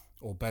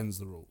or bends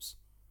the rules.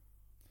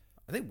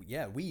 I think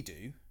we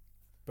do.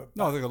 But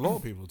no, I think a lot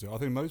of people do. I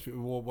think most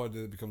people. Why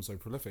did it become so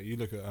prolific? You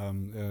look at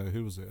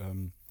who was it?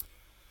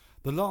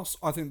 The last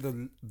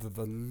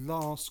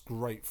last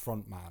great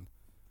frontman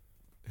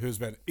who's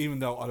been, even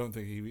though I don't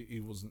think he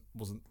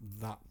wasn't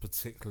that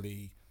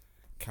particularly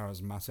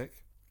charismatic,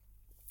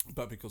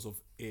 but because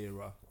of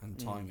era and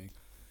timing,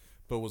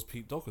 but was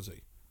Pete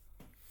Doherty.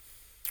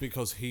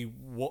 Because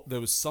there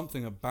was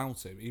something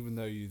about him, even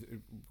though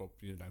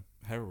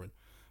heroin,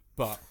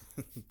 but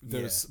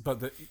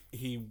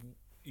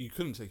you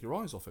couldn't take your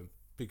eyes off him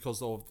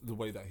because of the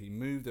way that he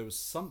moved. There was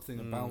something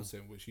about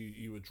him which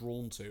you were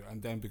drawn to,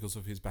 and then because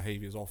of his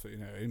behaviours off,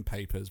 in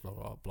papers, blah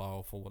blah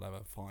blah, or whatever,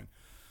 fine.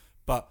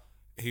 But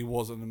he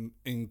was an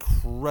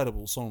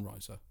incredible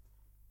songwriter,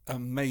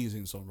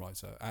 amazing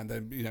songwriter, and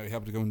then he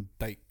happened to go and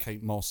date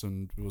Kate Moss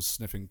and was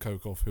sniffing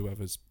coke off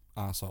whoever's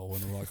asshole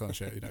and all that kind of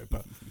shit,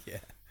 but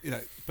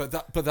but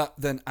that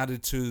then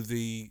added to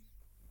the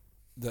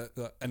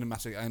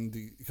enigmatic and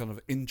the kind of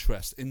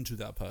interest into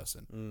that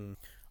person.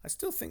 I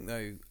still think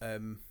though,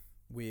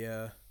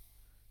 we're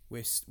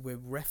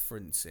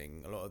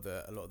referencing a lot of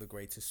the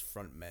greatest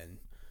frontmen,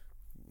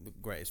 the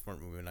greatest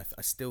frontwomen.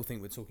 I still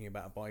think we're talking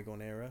about a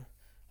bygone era.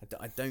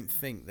 I don't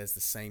think there's the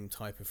same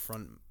type of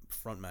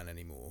frontman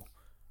anymore.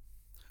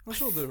 I'm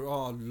sure there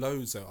are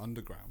loads out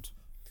underground.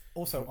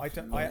 Also, I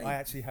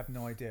actually have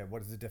no idea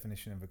what is the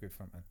definition of a good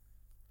frontman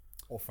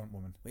or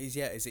frontwoman. Is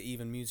it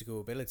even musical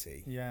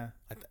ability? Yeah,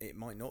 it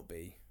might not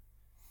be,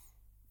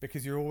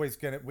 because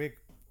we're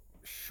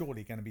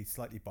surely going to be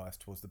slightly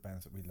biased towards the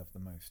bands that we love the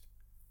most.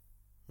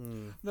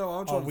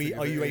 No,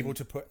 are you able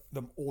to put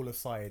them all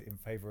aside in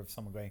favour of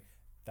someone going,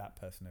 that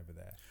person over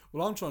there?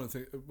 Well, I'm trying to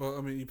think. Well,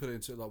 I mean, you put it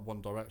into like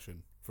One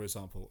Direction, for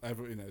example.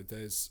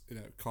 There's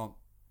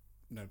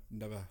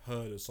never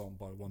heard a song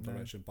by One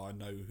Direction, but I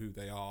know who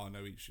they are. I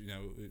know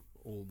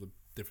all the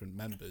different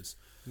members.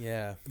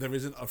 Yeah, there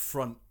isn't a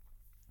front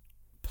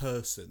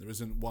person. There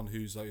isn't one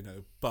who's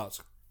but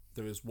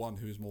there is one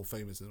who is more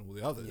famous than all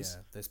the others.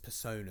 Yeah, there's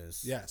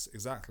personas. Yes,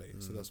 exactly.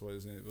 So that's what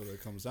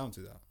it comes down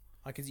to. That.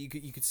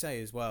 You could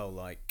say as well,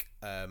 like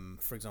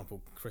for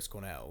example, Chris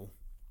Cornell,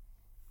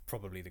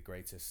 probably the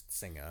greatest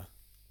singer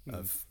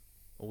of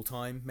all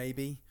time,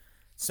 maybe.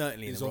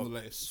 Certainly He's in the on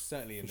rock, the list,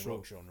 certainly in the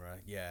rock genre,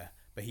 yeah.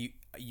 But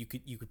you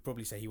could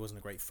probably say he wasn't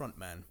a great front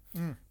man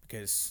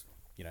because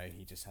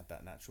he just had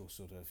that natural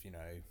sort of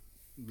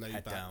laid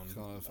head back down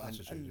kind of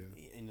attitude. and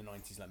in the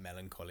 90s, like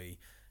melancholy.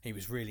 He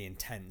was really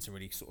intense and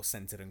really sort of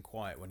centered and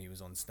quiet when he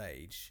was on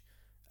stage.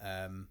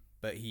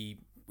 But he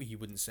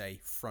wouldn't say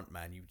front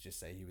man. You would just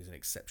say he was an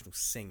exceptional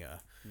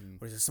singer.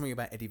 Whereas there's something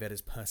about Eddie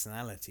Vedder's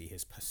personality,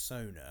 his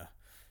persona,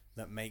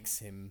 that makes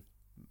him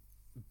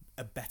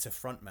a better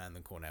frontman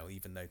than Cornell,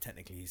 even though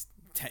technically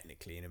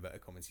in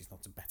inverted commas he's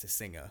not a better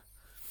singer.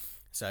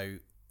 So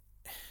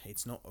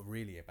it's not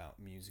really about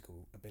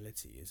musical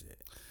ability, is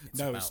it?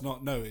 It's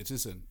not. No, it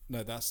isn't.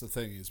 No, that's the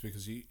thing, is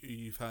because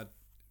you've had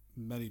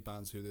many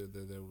bands who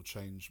they will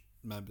change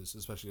members,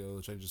 especially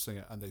they'll change the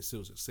singer, and they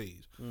still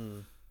succeed.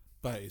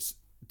 But it's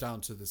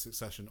down to the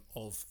succession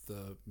of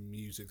the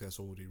music that's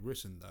already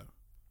written, though,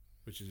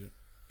 which is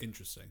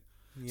interesting.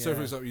 Yeah. So,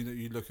 for example,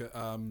 you look at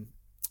kind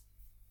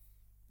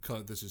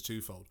of, this is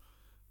twofold,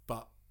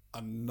 but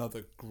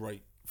another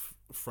great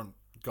front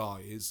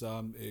guy is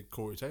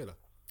Corey Taylor.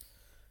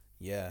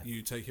 Yeah.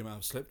 You take him out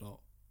of Slipknot,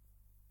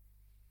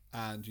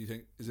 and you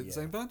think, is it the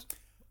same band?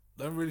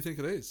 I don't really think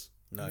it is.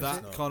 No, that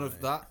it's not, kind of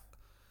that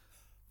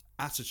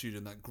attitude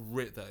and that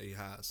grit that he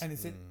has. And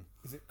is it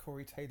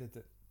Corey Taylor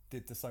that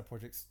did the side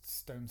project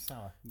Stone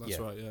Sour? That's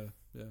right.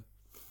 Yeah.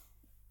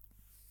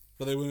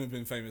 But they wouldn't have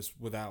been famous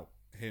without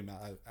him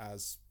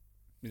as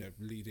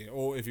leading,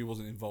 or if he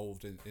wasn't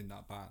involved in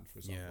that band, for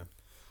example. Yeah.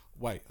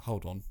 Wait,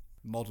 hold on.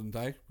 Modern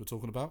day, we're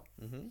talking about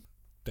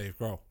Dave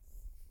Grohl.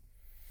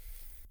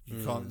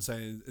 You can't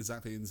say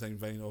exactly in the same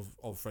vein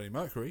of Freddie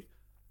Mercury.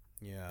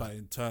 Yeah. But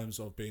in terms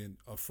of being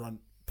a front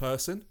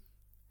person.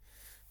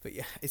 But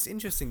yeah, it's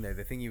interesting though.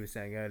 The thing you were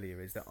saying earlier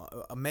is that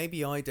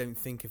maybe I don't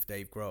think of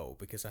Dave Grohl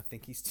because I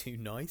think he's too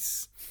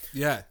nice.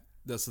 Yeah,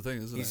 that's the thing,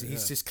 isn't it?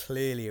 He's just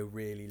clearly a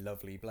really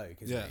lovely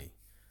bloke, isn't he?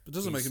 But it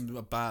doesn't make him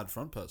a bad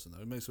front person,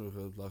 though. It makes him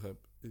look like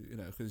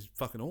because he's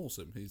fucking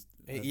awesome.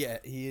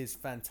 He is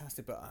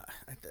fantastic. But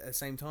at the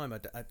same time,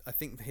 I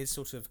think his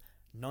sort of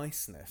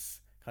niceness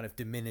kind of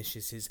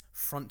diminishes his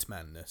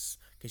frontmanness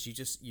because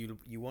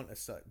you want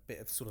a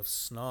bit of sort of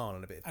snarl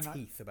and a bit of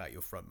teeth about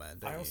your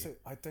frontman.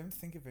 I don't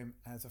think of him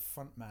as a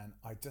frontman.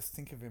 I just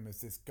think of him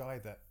as this guy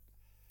that,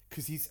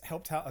 because he's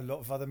helped out a lot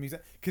of other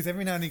music. Because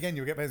every now and again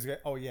you'll get bands who go,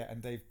 oh yeah,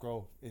 and Dave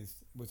Grohl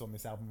was on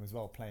this album as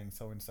well, playing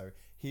so and so.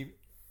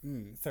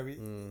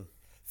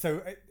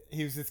 So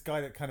he was this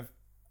guy that kind of,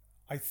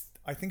 I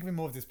think of him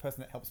more of this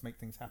person that helps make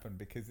things happen,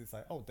 because it's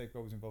like, oh, Dave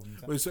Grohl was involved in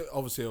that. Well, he's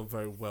obviously a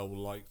very well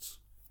liked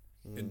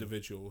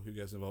individual who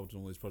gets involved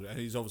in all these projects, and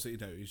he's obviously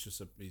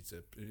he's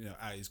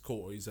at his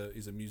core he's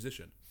a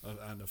musician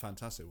and a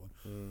fantastic one.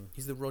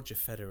 He's the Roger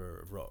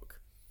Federer of rock.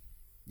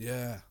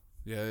 Yeah.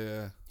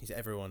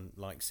 Everyone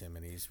likes him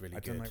and he's really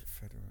good. I don't like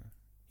Federer.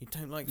 You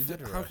don't like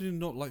Federer? How can you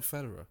not like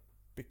Federer?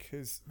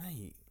 Because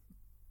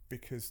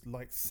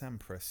like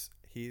Sampras,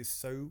 he is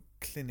so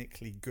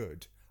clinically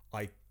good.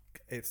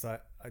 It's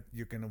like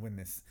you're going to win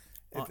this.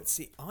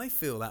 I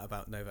feel that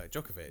about Novak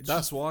Djokovic.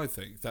 That's why I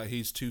think that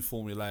he's too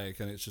formulaic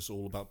and it's just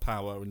all about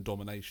power and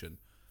domination.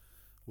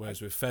 Whereas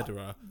with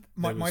Federer,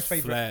 my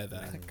favorite flair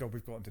there. Thank God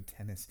we've got into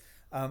tennis.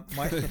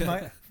 My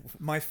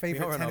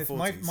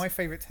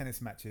favorite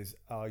tennis matches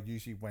are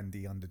usually when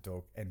the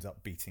underdog ends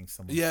up beating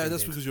someone. Yeah,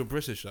 that's because you're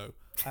British, though.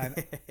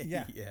 And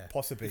yeah,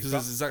 possibly. Because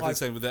it's exactly the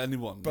same with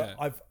anyone. But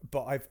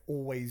I've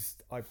always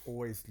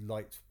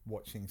liked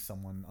watching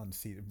someone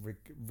unseated,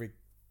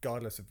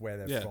 regardless of where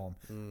they're from.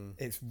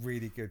 It's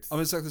really good. I'm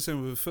exactly the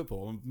same with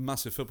football. I'm a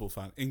massive football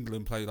fan.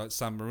 England play like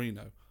San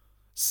Marino.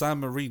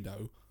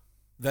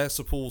 Their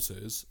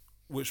supporters,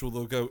 which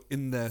they'll go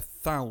in their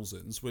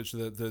thousands, which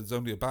there's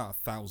only about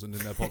 1,000 in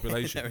their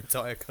population. In their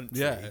entire country.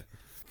 Yeah.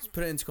 To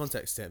put it into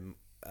context, Tim,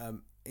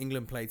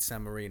 England played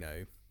San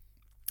Marino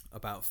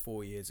about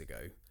 4 years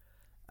ago,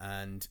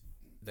 and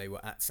they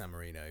were at San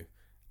Marino,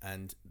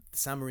 and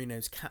San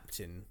Marino's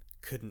captain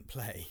couldn't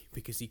play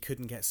because he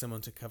couldn't get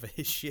someone to cover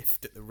his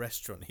shift at the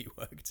restaurant he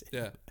worked in.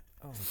 Yeah.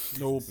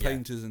 They're all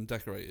painters and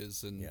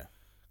decorators and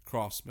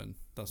craftsmen.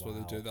 That's what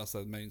they do. That's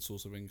their main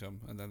source of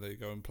income, and then they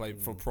go and play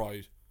for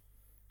pride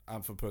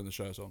and for putting the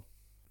shirt on.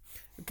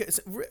 Okay,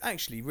 so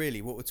actually,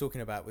 really, what we're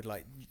talking about with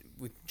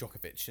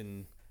Djokovic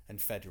and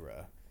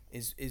Federer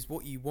is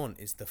what you want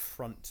is the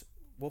front.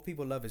 What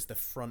people love is the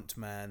front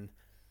man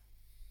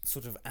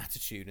sort of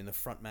attitude and the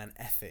front man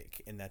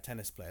ethic in their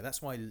tennis player.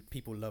 That's why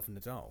people love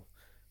Nadal,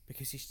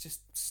 because he's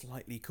just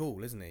slightly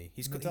cool, isn't he?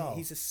 He's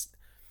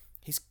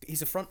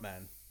a front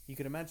man. You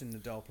could imagine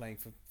Nadal playing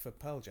for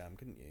Pearl Jam,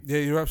 couldn't you? Yeah,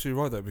 you're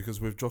absolutely right though, because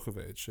with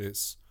Djokovic,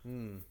 it's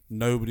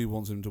nobody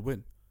wants him to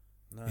win.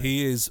 No.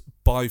 He is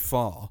by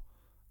far,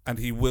 and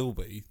he will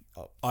be.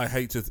 I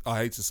hate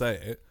to say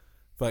it,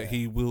 but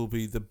he will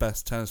be the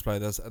best tennis player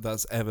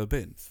that's ever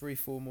been.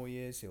 3-4 more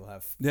years, he'll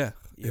have. Yeah,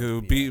 he'll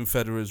beat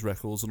Federer's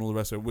records and all the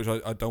rest of it, which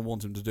I don't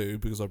want him to do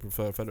because I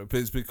prefer Federer. But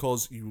it's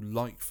because you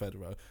like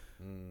Federer.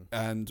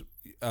 and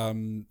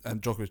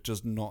Djokovic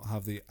does not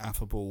have the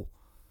affable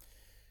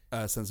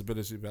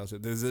sensibility about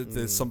it.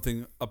 There's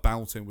something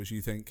about him which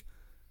you think,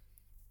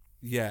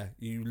 yeah,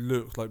 you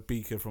look like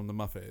Beaker from the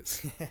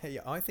Muppets.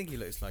 Yeah, I think he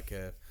looks like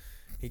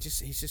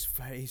he's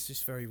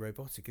just very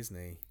robotic, isn't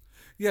he?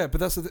 Yeah, but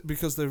that's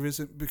because there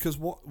isn't, because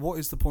what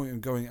is the point in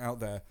going out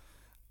there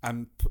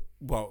and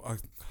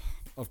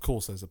of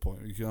course there's a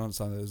point. You can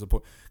understand there's a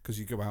point because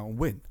you go out and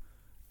win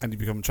and you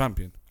become a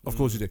champion. Of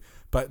course you do.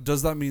 But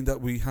does that mean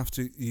that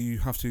you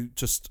have to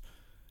just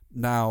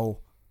now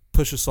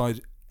push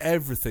aside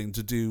everything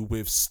to do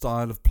with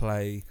style of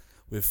play,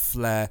 with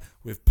flair,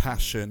 with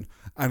passion,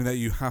 and that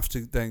you have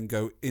to then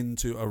go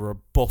into a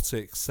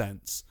robotic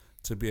sense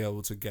to be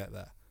able to get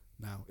there?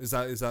 Now, is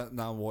that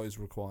now what is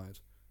required?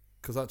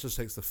 Because that just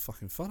takes the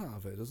fucking fun out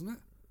of it, doesn't it?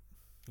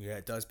 Yeah,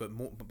 it does. But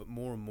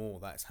more and more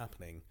that's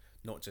happening,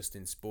 not just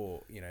in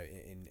sport.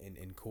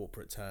 In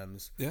corporate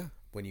terms. Yeah.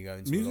 When you go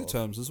into music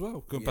terms as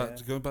well, going back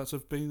to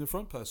being the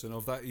front person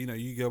of that.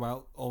 You go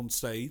out on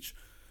stage.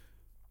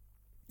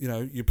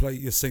 You play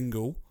your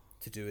single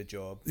to do a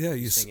job. Yeah,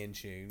 you sing in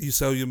tune. You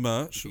sell your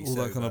merch, all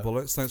that kind of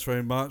bollocks. Thanks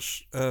very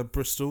much,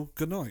 Bristol.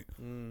 Good night.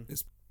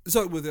 It's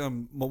like with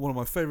one of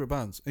my favourite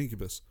bands,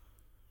 Incubus.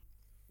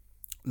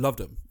 Loved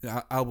them.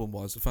 Album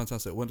wise,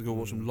 fantastic. Went to go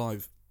watch them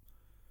live,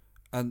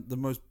 and the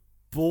most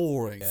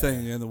boring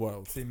thing in the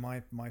world. See,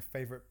 my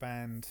favourite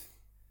band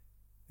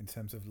in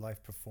terms of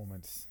live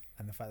performance,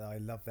 and the fact that I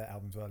love their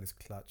album as well, is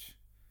Clutch.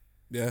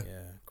 Yeah,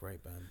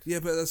 great band. Yeah,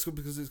 but that's good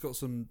because it's got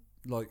some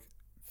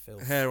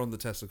filth. Hair on the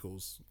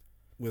testicles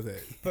with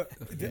it. But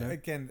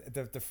again,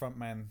 the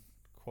frontman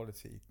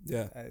quality.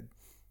 Yeah.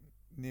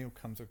 Neil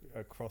comes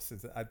across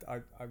as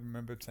I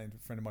remember saying to a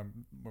friend of mine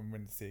when we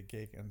went to see a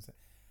gig, and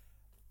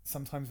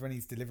sometimes when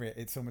he's delivering it,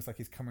 it's almost like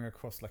he's coming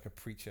across like a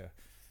preacher.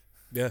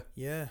 Yeah.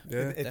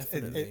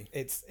 Definitely.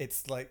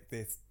 It's like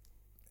this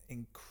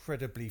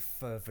incredibly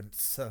fervent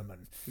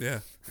sermon.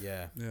 Yeah.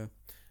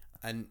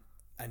 And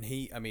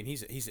he's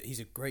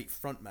a great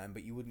frontman,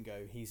 but you wouldn't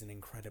go, he's an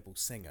incredible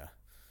singer.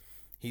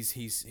 He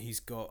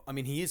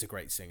is a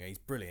great singer. He's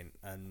brilliant,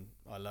 and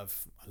I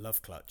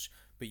love Clutch.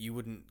 But you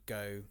wouldn't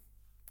go,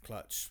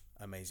 Clutch,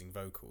 amazing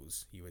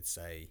vocals. You would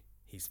say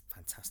he's a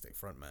fantastic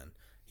frontman.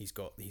 He's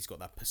got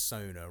that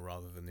persona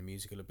rather than the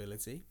musical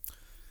ability.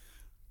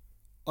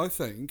 I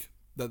think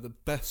that the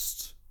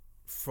best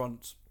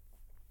front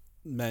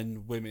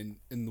men, women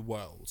in the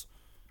world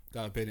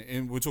that have been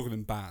in, we're talking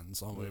in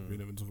bands, aren't we? We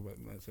never talk about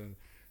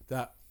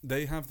that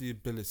they have the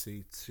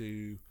ability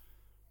to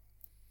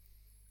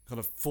kind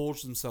of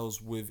forge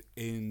themselves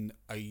within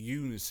a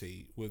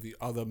unity with the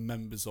other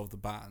members of the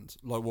band,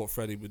 like what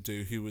Freddie would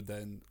do. He would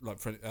then,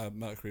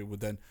 Mercury would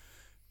then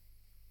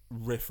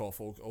riff off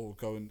or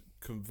go and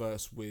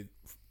converse with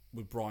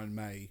Brian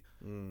May,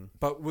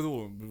 but with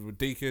all of them, with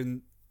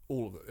Deacon,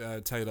 all of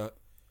it, Taylor,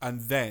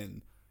 and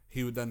then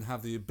he would then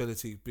have the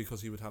ability,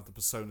 because he would have the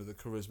persona, the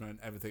charisma, and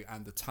everything,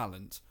 and the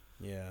talent,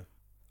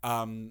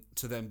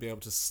 to then be able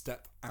to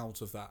step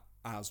out of that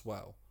as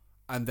well,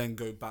 and then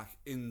go back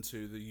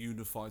into the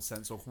unified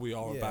sense of we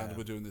are a band,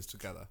 we're doing this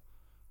together.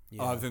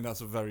 I think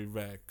that's a very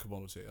rare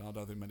commodity, and I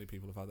don't think many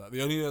people have had that.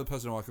 The only other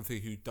person I can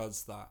think who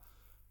does that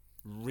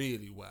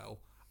really well,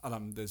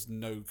 and there's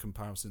no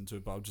comparison to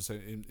it, but I'm just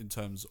saying in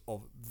terms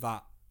of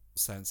that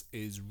sense,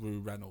 is Rue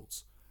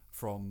Reynolds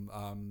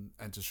from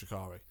Enter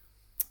Shikari.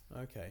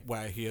 Okay.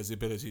 Where he has the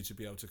ability to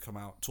be able to come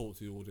out, talk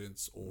to the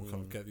audience, or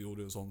kind of get the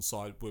audience on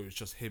side, where it's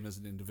just him as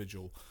an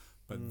individual,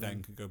 but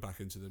then can go back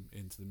into the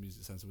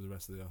music sense with the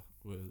rest of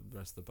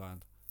the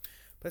band.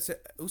 But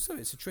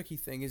it's a tricky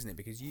thing, isn't it?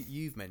 Because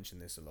you've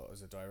mentioned this a lot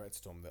as a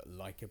director, Tom, that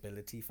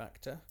likability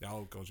factor.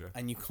 Oh god, yeah.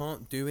 And you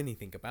can't do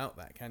anything about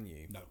that, can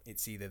you? No.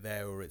 It's either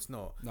there or it's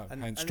not. No.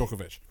 Hence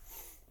Djokovic.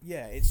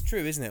 It's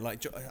true, isn't it?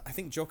 Like, I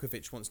think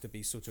Djokovic wants to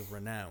be sort of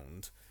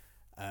renowned,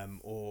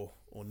 or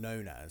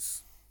known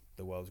as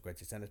the world's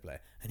greatest tennis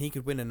player, and he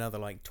could win another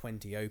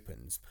 20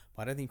 Opens,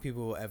 but I don't think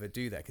people will ever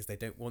do that because they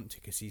don't want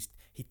to, because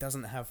he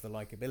doesn't have the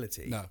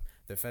likability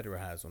that Federer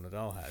has or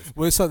Nadal has.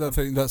 Well, it's like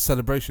that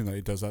celebration that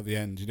he does at the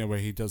end, where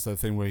he does that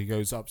thing where he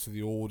goes up to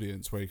the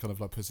audience, where he kind of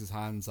puts his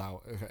hands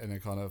out in a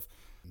kind of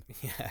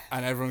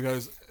and everyone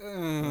goes,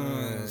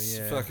 it's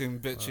fucking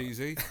bit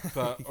cheesy,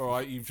 but all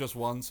right, you've just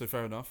won, so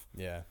fair enough.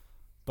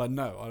 But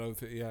no, I don't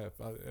think. I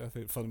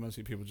think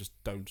fundamentally people just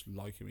don't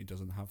like him. He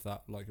doesn't have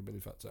that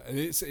likability factor, and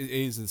it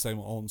is the same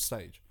on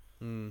stage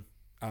and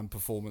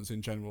performance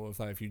in general.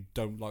 If you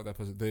don't like that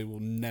person, they will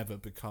never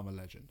become a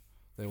legend.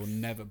 They will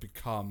never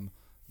become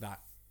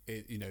that.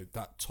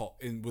 That top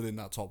within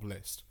that top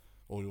list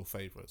or your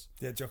favourites.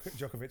 Yeah,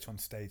 Djokovic on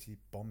stage, he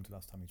bombed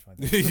last time he tried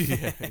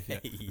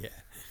that. Yeah.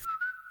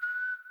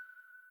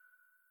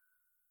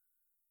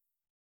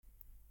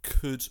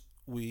 Could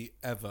we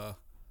ever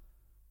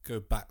go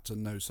back to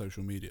no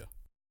social media?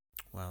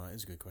 Wow, that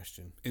is a good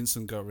question.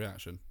 Instant gut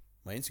reaction.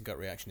 My instant gut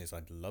reaction is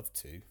I'd love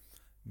to.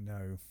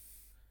 No.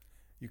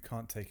 You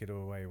can't take it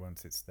all away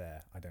once it's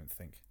there, I don't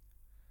think.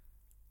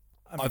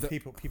 I mean,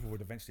 people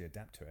would eventually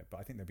adapt to it, but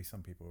I think there'll be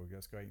some people who are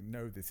just going,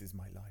 no, this is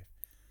my life.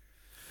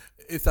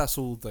 if that's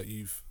all that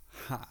you've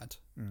had.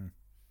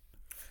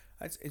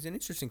 It's an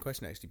interesting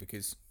question, actually,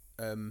 because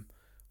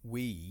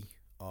we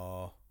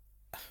are,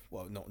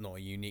 well, not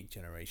a unique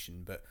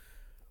generation, but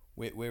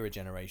we're a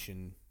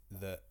generation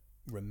that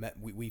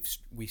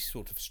we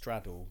sort of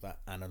straddle that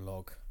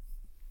analog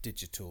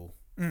digital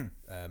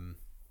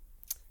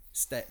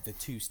the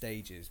two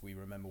stages. We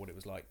remember what it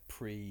was like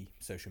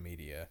pre-social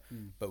media,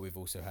 but we've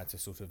also had to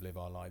sort of live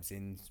our lives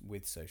in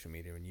with social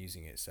media and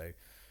using it. So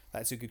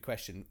that's a good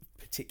question,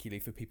 particularly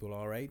for people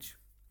our age,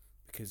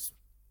 because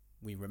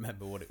we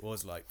remember what it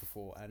was like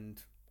before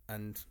and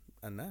now,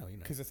 you know.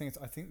 Because the thing is,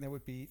 I think there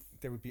would be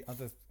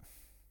other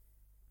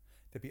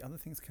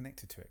things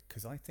connected to it.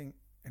 Because I think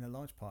in a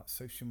large part,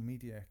 social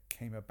media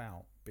came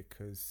about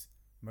because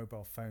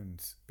mobile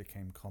phones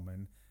became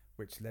common,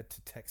 which led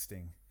to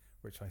texting,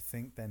 which I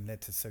think then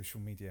led to social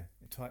media.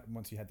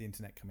 Once you had the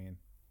internet coming in,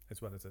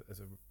 as well as a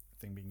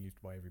thing being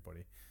used by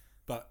everybody.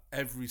 But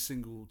every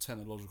single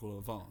technological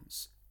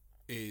advance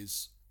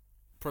is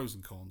pros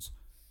and cons,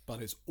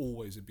 but it's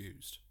always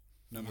abused,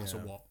 no matter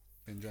what,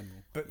 in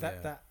general. But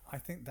that I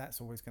think that's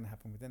always going to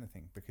happen with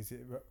anything, because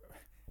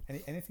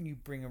anything you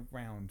bring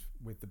around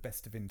with the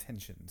best of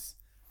intentions,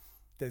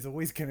 there's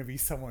always going to be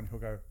someone who'll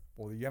go,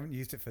 well, you haven't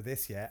used it for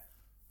this yet.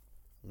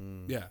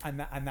 Yeah, and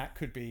that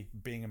could be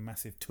being a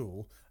massive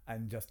tool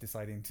and just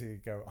deciding to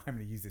go, I'm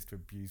going to use this to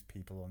abuse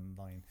people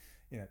online,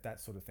 you know, that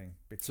sort of thing.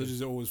 Because, so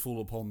does it always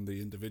fall upon the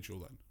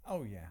individual then?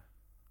 Oh yeah.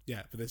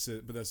 Yeah, but this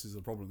is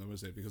the problem, though,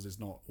 isn't it? Because it's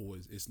not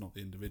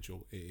the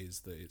individual.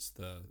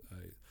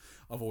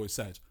 I've always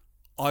said,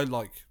 I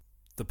like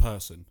the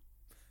person,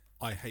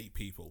 I hate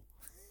people,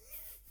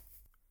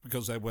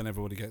 because when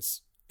everybody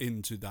gets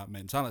into that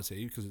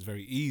mentality, because it's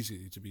very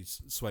easy to be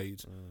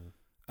swayed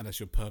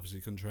unless you're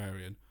purposely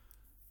contrarian.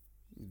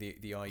 The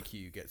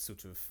IQ gets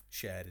sort of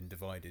shared and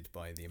divided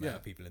by the amount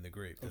of people in the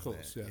group, doesn't of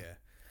course, it? Yeah.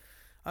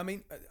 I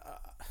mean,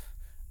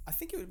 I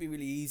think it would be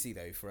really easy,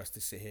 though, for us to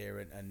sit here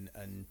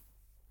and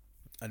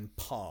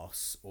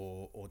pass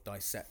or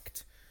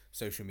dissect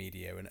social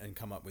media and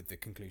come up with the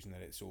conclusion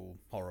that it's all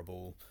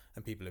horrible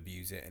and people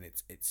abuse it and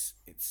it's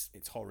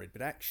horrid.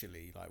 But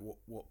actually, like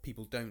what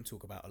people don't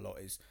talk about a lot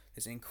is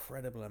there's an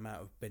incredible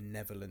amount of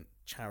benevolent,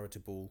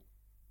 charitable,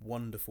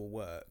 wonderful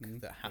work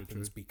that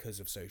happens because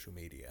of social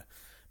media.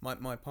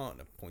 My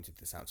partner pointed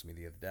this out to me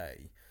the other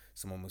day.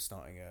 Someone was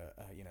starting a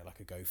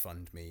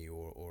GoFundMe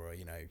or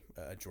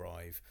a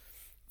drive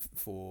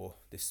for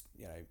this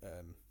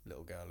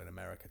little girl in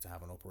America to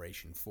have an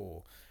operation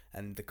for,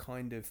 and the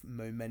kind of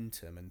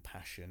momentum and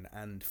passion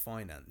and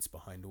finance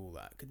behind all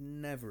that could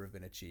never have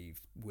been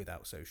achieved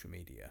without social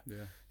media.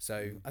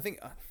 So I think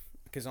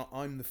because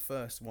I'm the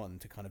first one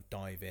to kind of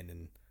dive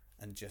in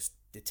and just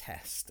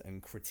detest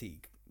and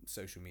critique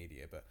social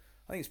media, but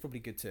I think it's probably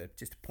good to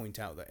just point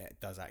out that it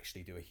does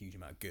actually do a huge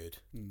amount of good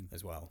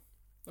as well.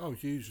 Oh,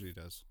 hugely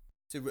does.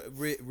 So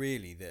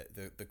really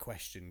the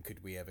question,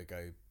 could we ever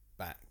go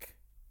back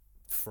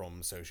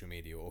from social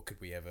media, or could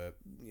we ever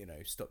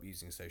stop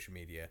using social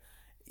media?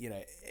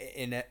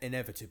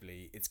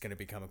 Inevitably it's going to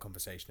become a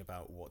conversation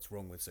about what's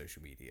wrong with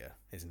social media,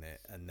 isn't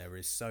it? And there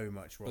is so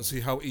much wrong. But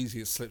see how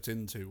easy it's slipped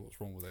into what's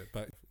wrong with it.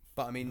 But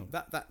I mean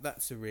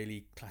that's a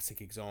really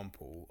classic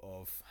example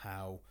of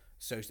how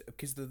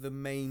because the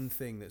main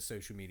thing that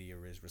social media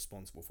is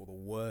responsible for, the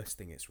worst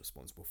thing it's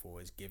responsible for,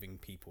 is giving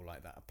people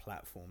like that a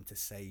platform to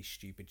say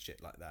stupid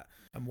shit like that.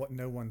 And what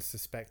no one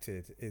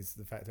suspected is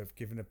the fact of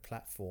giving a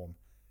platform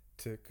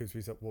to, because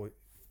we thought, well,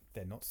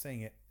 they're not saying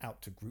it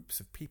out to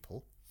groups of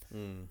people.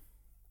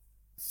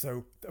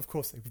 So of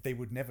course they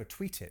would never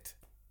tweet it,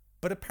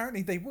 but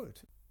apparently they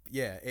would.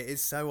 Yeah, it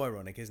is so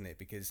ironic, isn't it?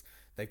 Because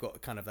they've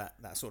got kind of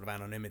that sort of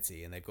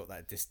anonymity and they've got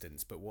that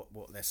distance, but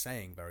what they're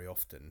saying very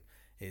often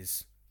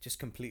is just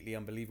completely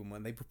unbelievable,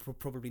 and they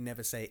probably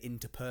never say it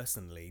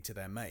interpersonally to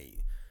their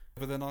mate.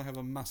 But then I have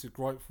a massive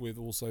gripe with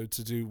also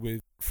to do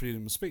with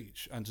freedom of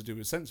speech and to do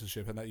with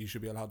censorship, and that you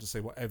should be allowed to say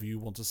whatever you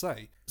want to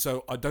say.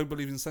 So I don't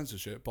believe in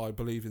censorship, but I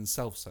believe in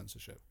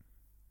self-censorship.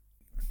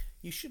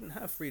 You shouldn't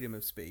have freedom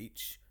of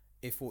speech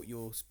if what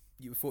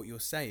you're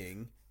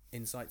saying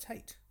incites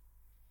hate.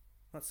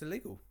 That's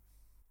illegal.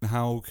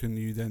 How can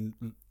you then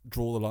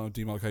draw the line of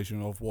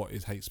demarcation of what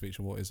is hate speech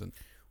and what isn't?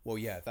 Well,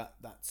 yeah,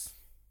 that's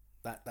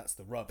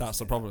the rub. That's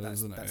the problem,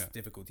 isn't it? That's the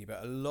difficulty.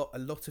 But a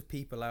lot of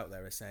people out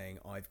there are saying,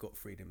 I've got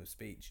freedom of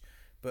speech.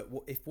 But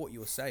if what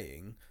you're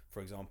saying,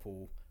 for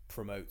example,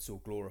 promotes or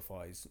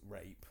glorifies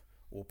rape,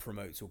 or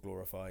promotes or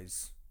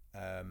glorifies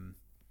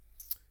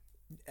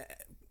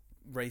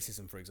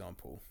racism, for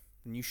example,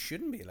 then you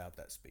shouldn't be allowed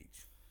that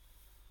speech.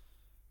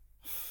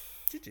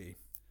 Should you?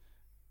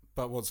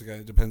 But once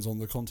again, it depends on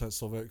the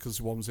context of it. Because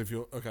if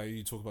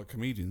you talk about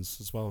comedians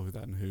as well,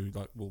 who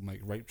will make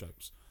rape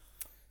jokes,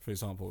 for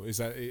example, is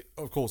that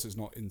of course it's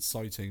not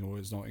inciting or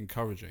it's not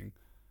encouraging,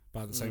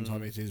 but at the same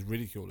time it is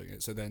ridiculing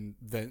it. So then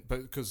but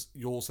because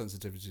your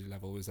sensitivity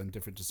level is then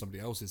different to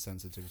somebody else's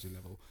sensitivity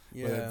level,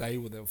 where they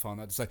will then find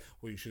out to say,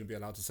 well, you shouldn't be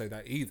allowed to say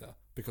that either,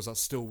 because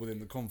that's still within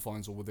the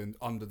confines or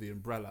under the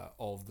umbrella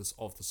of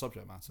the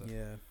subject matter.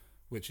 Yeah,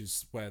 which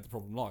is where the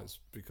problem lies,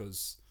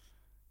 because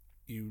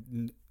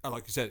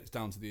like you said,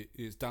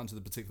 it's down to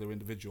the particular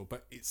individual,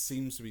 but it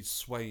seems to be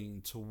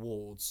swaying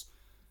towards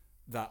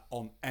that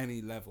on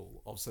any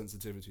level of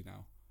sensitivity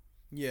now.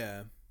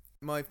 Yeah,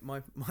 my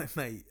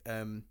mate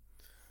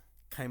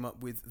came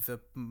up with the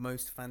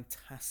most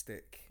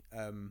fantastic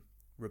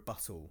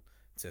rebuttal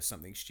to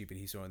something stupid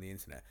he saw on the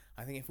internet.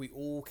 I think if we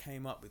all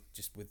came up with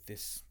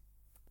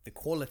the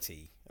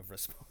quality of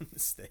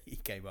response that he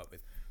came up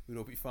with, we'd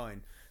all be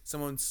fine.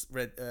 Someone's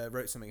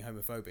wrote something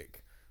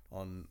homophobic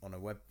on a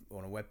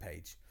web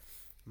page.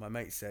 My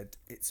mate said,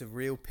 "It's a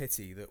real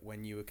pity that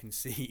when you were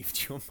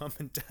conceived, your mum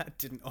and dad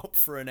didn't opt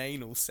for an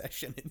anal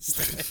session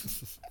instead."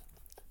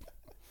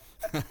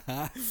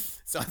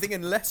 So I think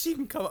unless you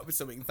can come up with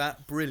something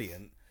that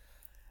brilliant,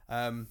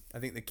 I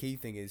think the key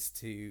thing is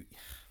to.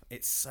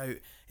 It's so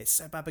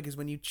bad because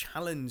when you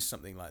challenge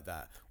something like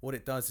that, what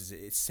it does is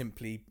it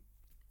simply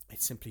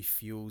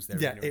fuels their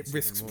ignorance. It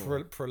risks even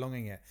more.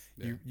 prolonging it.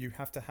 Yeah. You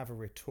have to have a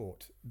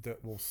retort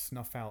that will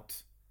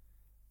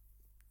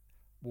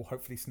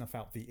hopefully snuff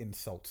out the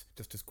insult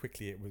just as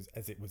quickly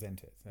as it was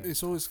entered. So.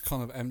 It's always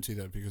kind of empty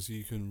though, because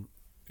you can,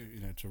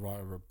 to write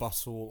a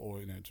rebuttal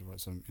or to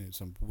write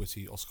some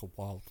witty Oscar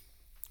Wilde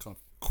kind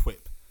of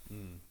quip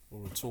or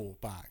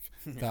retort back.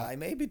 That I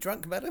may be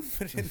drunk, madam,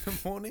 but in the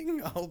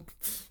morning I'll.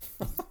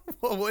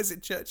 What was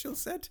it Churchill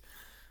said?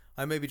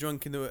 I may be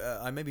drunk,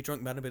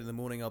 madam, but in the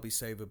morning I'll be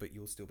sober, but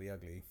you'll still be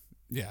ugly.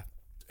 Yeah.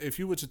 If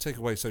you were to take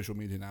away social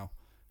media now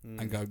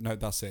and go, no,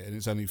 that's it, and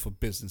it's only for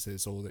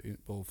businesses or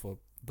for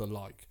the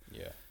like,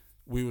 yeah,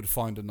 we would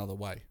find another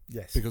way.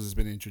 Yes. Because it's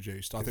been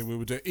introduced. I think we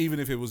would do, even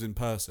if it was in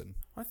person.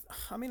 I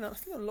think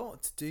a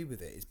lot to do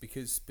with it is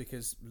because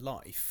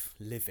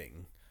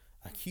living,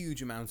 a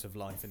huge amount of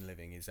life and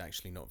living is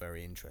actually not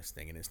very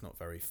interesting and it's not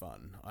very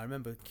fun. I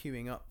remember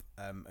queuing up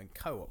and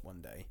Co-op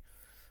one day,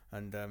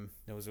 and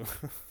there was a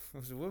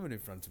woman in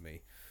front of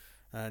me,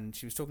 and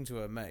she was talking to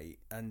her mate,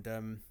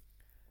 and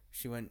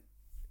she went,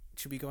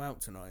 "Should we go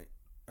out tonight?"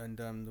 And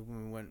the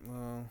woman went,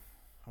 "Well,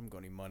 I haven't got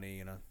any money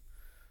and I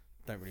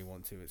don't really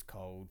want to, it's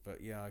cold,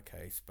 but yeah,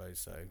 okay, suppose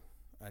so."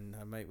 And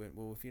her mate went,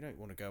 "Well, if you don't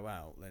want to go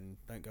out, then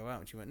don't go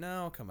out." And she went,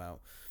 "No, I'll come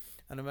out."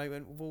 And her mate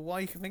went, "Well, why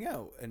are you coming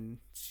out?" And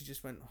she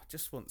just went, "I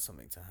just want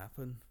something to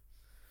happen."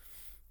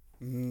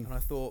 And I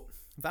thought,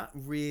 that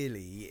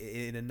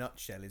really, in a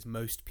nutshell, is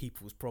most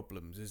people's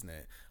problems, isn't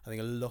it? I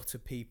think a lot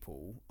of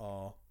people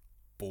are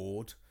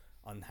bored,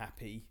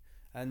 unhappy,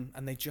 and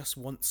they just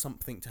want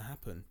something to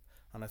happen.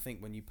 And I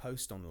think when you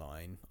post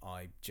online,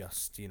 I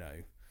just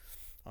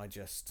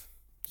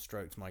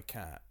stroked my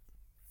cat,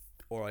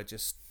 or I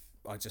just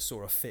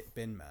saw a fit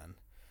bin man.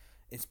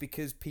 It's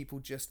because people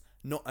just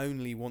not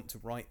only want to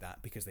write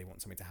that because they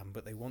want something to happen,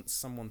 but they want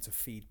someone to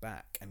feed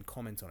back and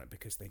comment on it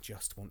because they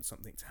just want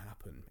something to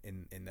happen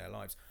in their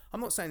lives.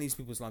 I'm not saying these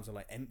people's lives are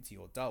like empty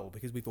or dull,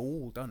 because we've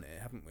all done it,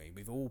 haven't we?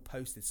 We've all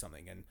posted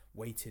something and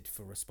waited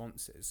for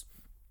responses.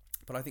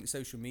 But I think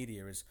social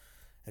media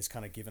has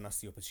kind of given us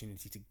the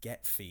opportunity to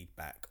get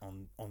feedback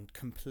on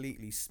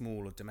completely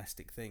small or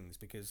domestic things,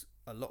 because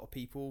a lot of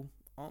people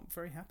aren't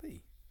very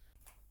happy.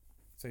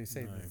 So you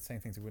say the same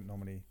things they wouldn't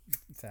normally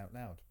say out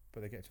loud,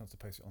 but they get a chance to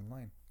post it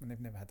online when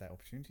they've never had that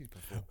opportunity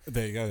before.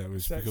 There you go. That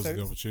was because of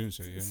the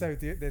opportunity. Yeah. So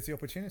there's the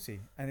opportunity,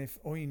 and if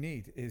all you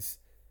need is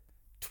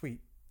tweet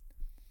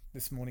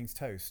this morning's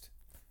toast,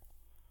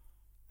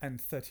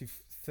 and 30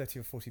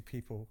 or 40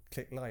 people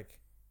click like,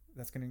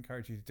 that's going to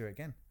encourage you to do it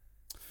again.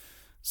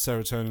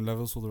 Serotonin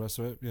levels, all the rest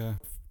of it. Yeah.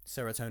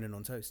 Serotonin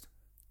on toast.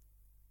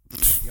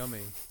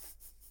 Yummy.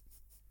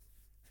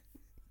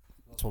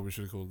 That's what we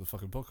should have called the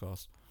fucking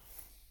podcast.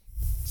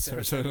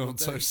 Serotonin on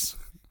toast.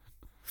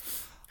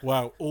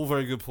 Wow, all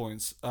very good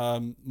points.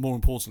 More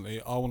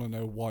importantly, I want to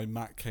know why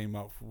Matt came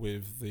up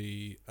with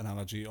the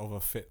analogy of a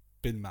fit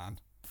bin man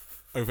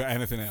over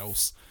anything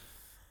else.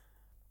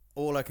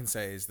 All I can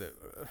say is that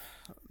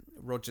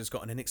Roger's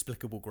got an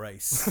inexplicable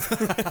grace.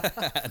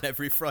 And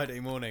every Friday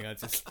morning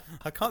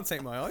I can't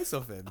take my eyes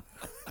off him.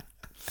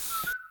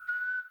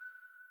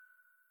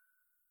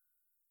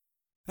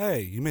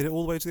 Hey, you made it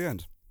all the way to the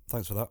end.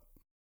 Thanks for that.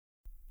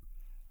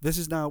 This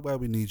is now where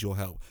we need your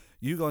help.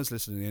 You guys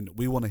listening in,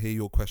 we want to hear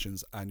your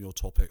questions and your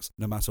topics,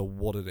 no matter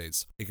what it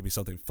is. It could be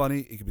something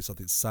funny, it could be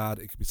something sad,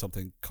 it could be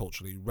something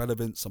culturally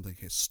relevant, something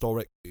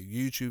historic, a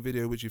YouTube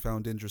video which you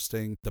found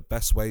interesting, the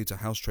best way to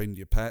house train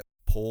your pet,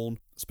 porn,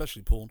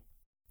 especially porn.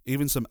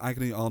 Even some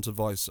agony aunt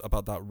advice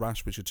about that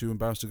rash which you're too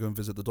embarrassed to go and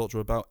visit the doctor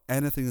about.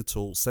 Anything at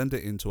all, send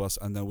it in to us,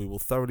 and then we will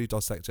thoroughly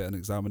dissect it and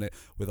examine it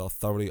with our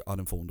thoroughly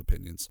uninformed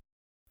opinions.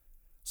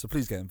 So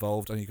please get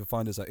involved, and you can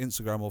find us at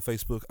Instagram or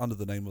Facebook under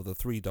the name of the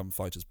Threedumb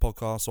Fighters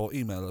Podcast, or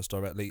email us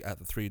directly at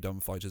the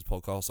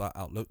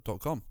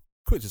threedumbfighterspodcast@outlook.com.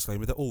 Quick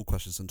disclaimer that all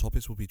questions and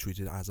topics will be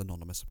treated as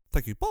anonymous.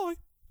 Thank you. Bye.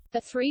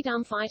 The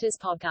Threedumb Fighters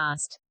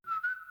Podcast.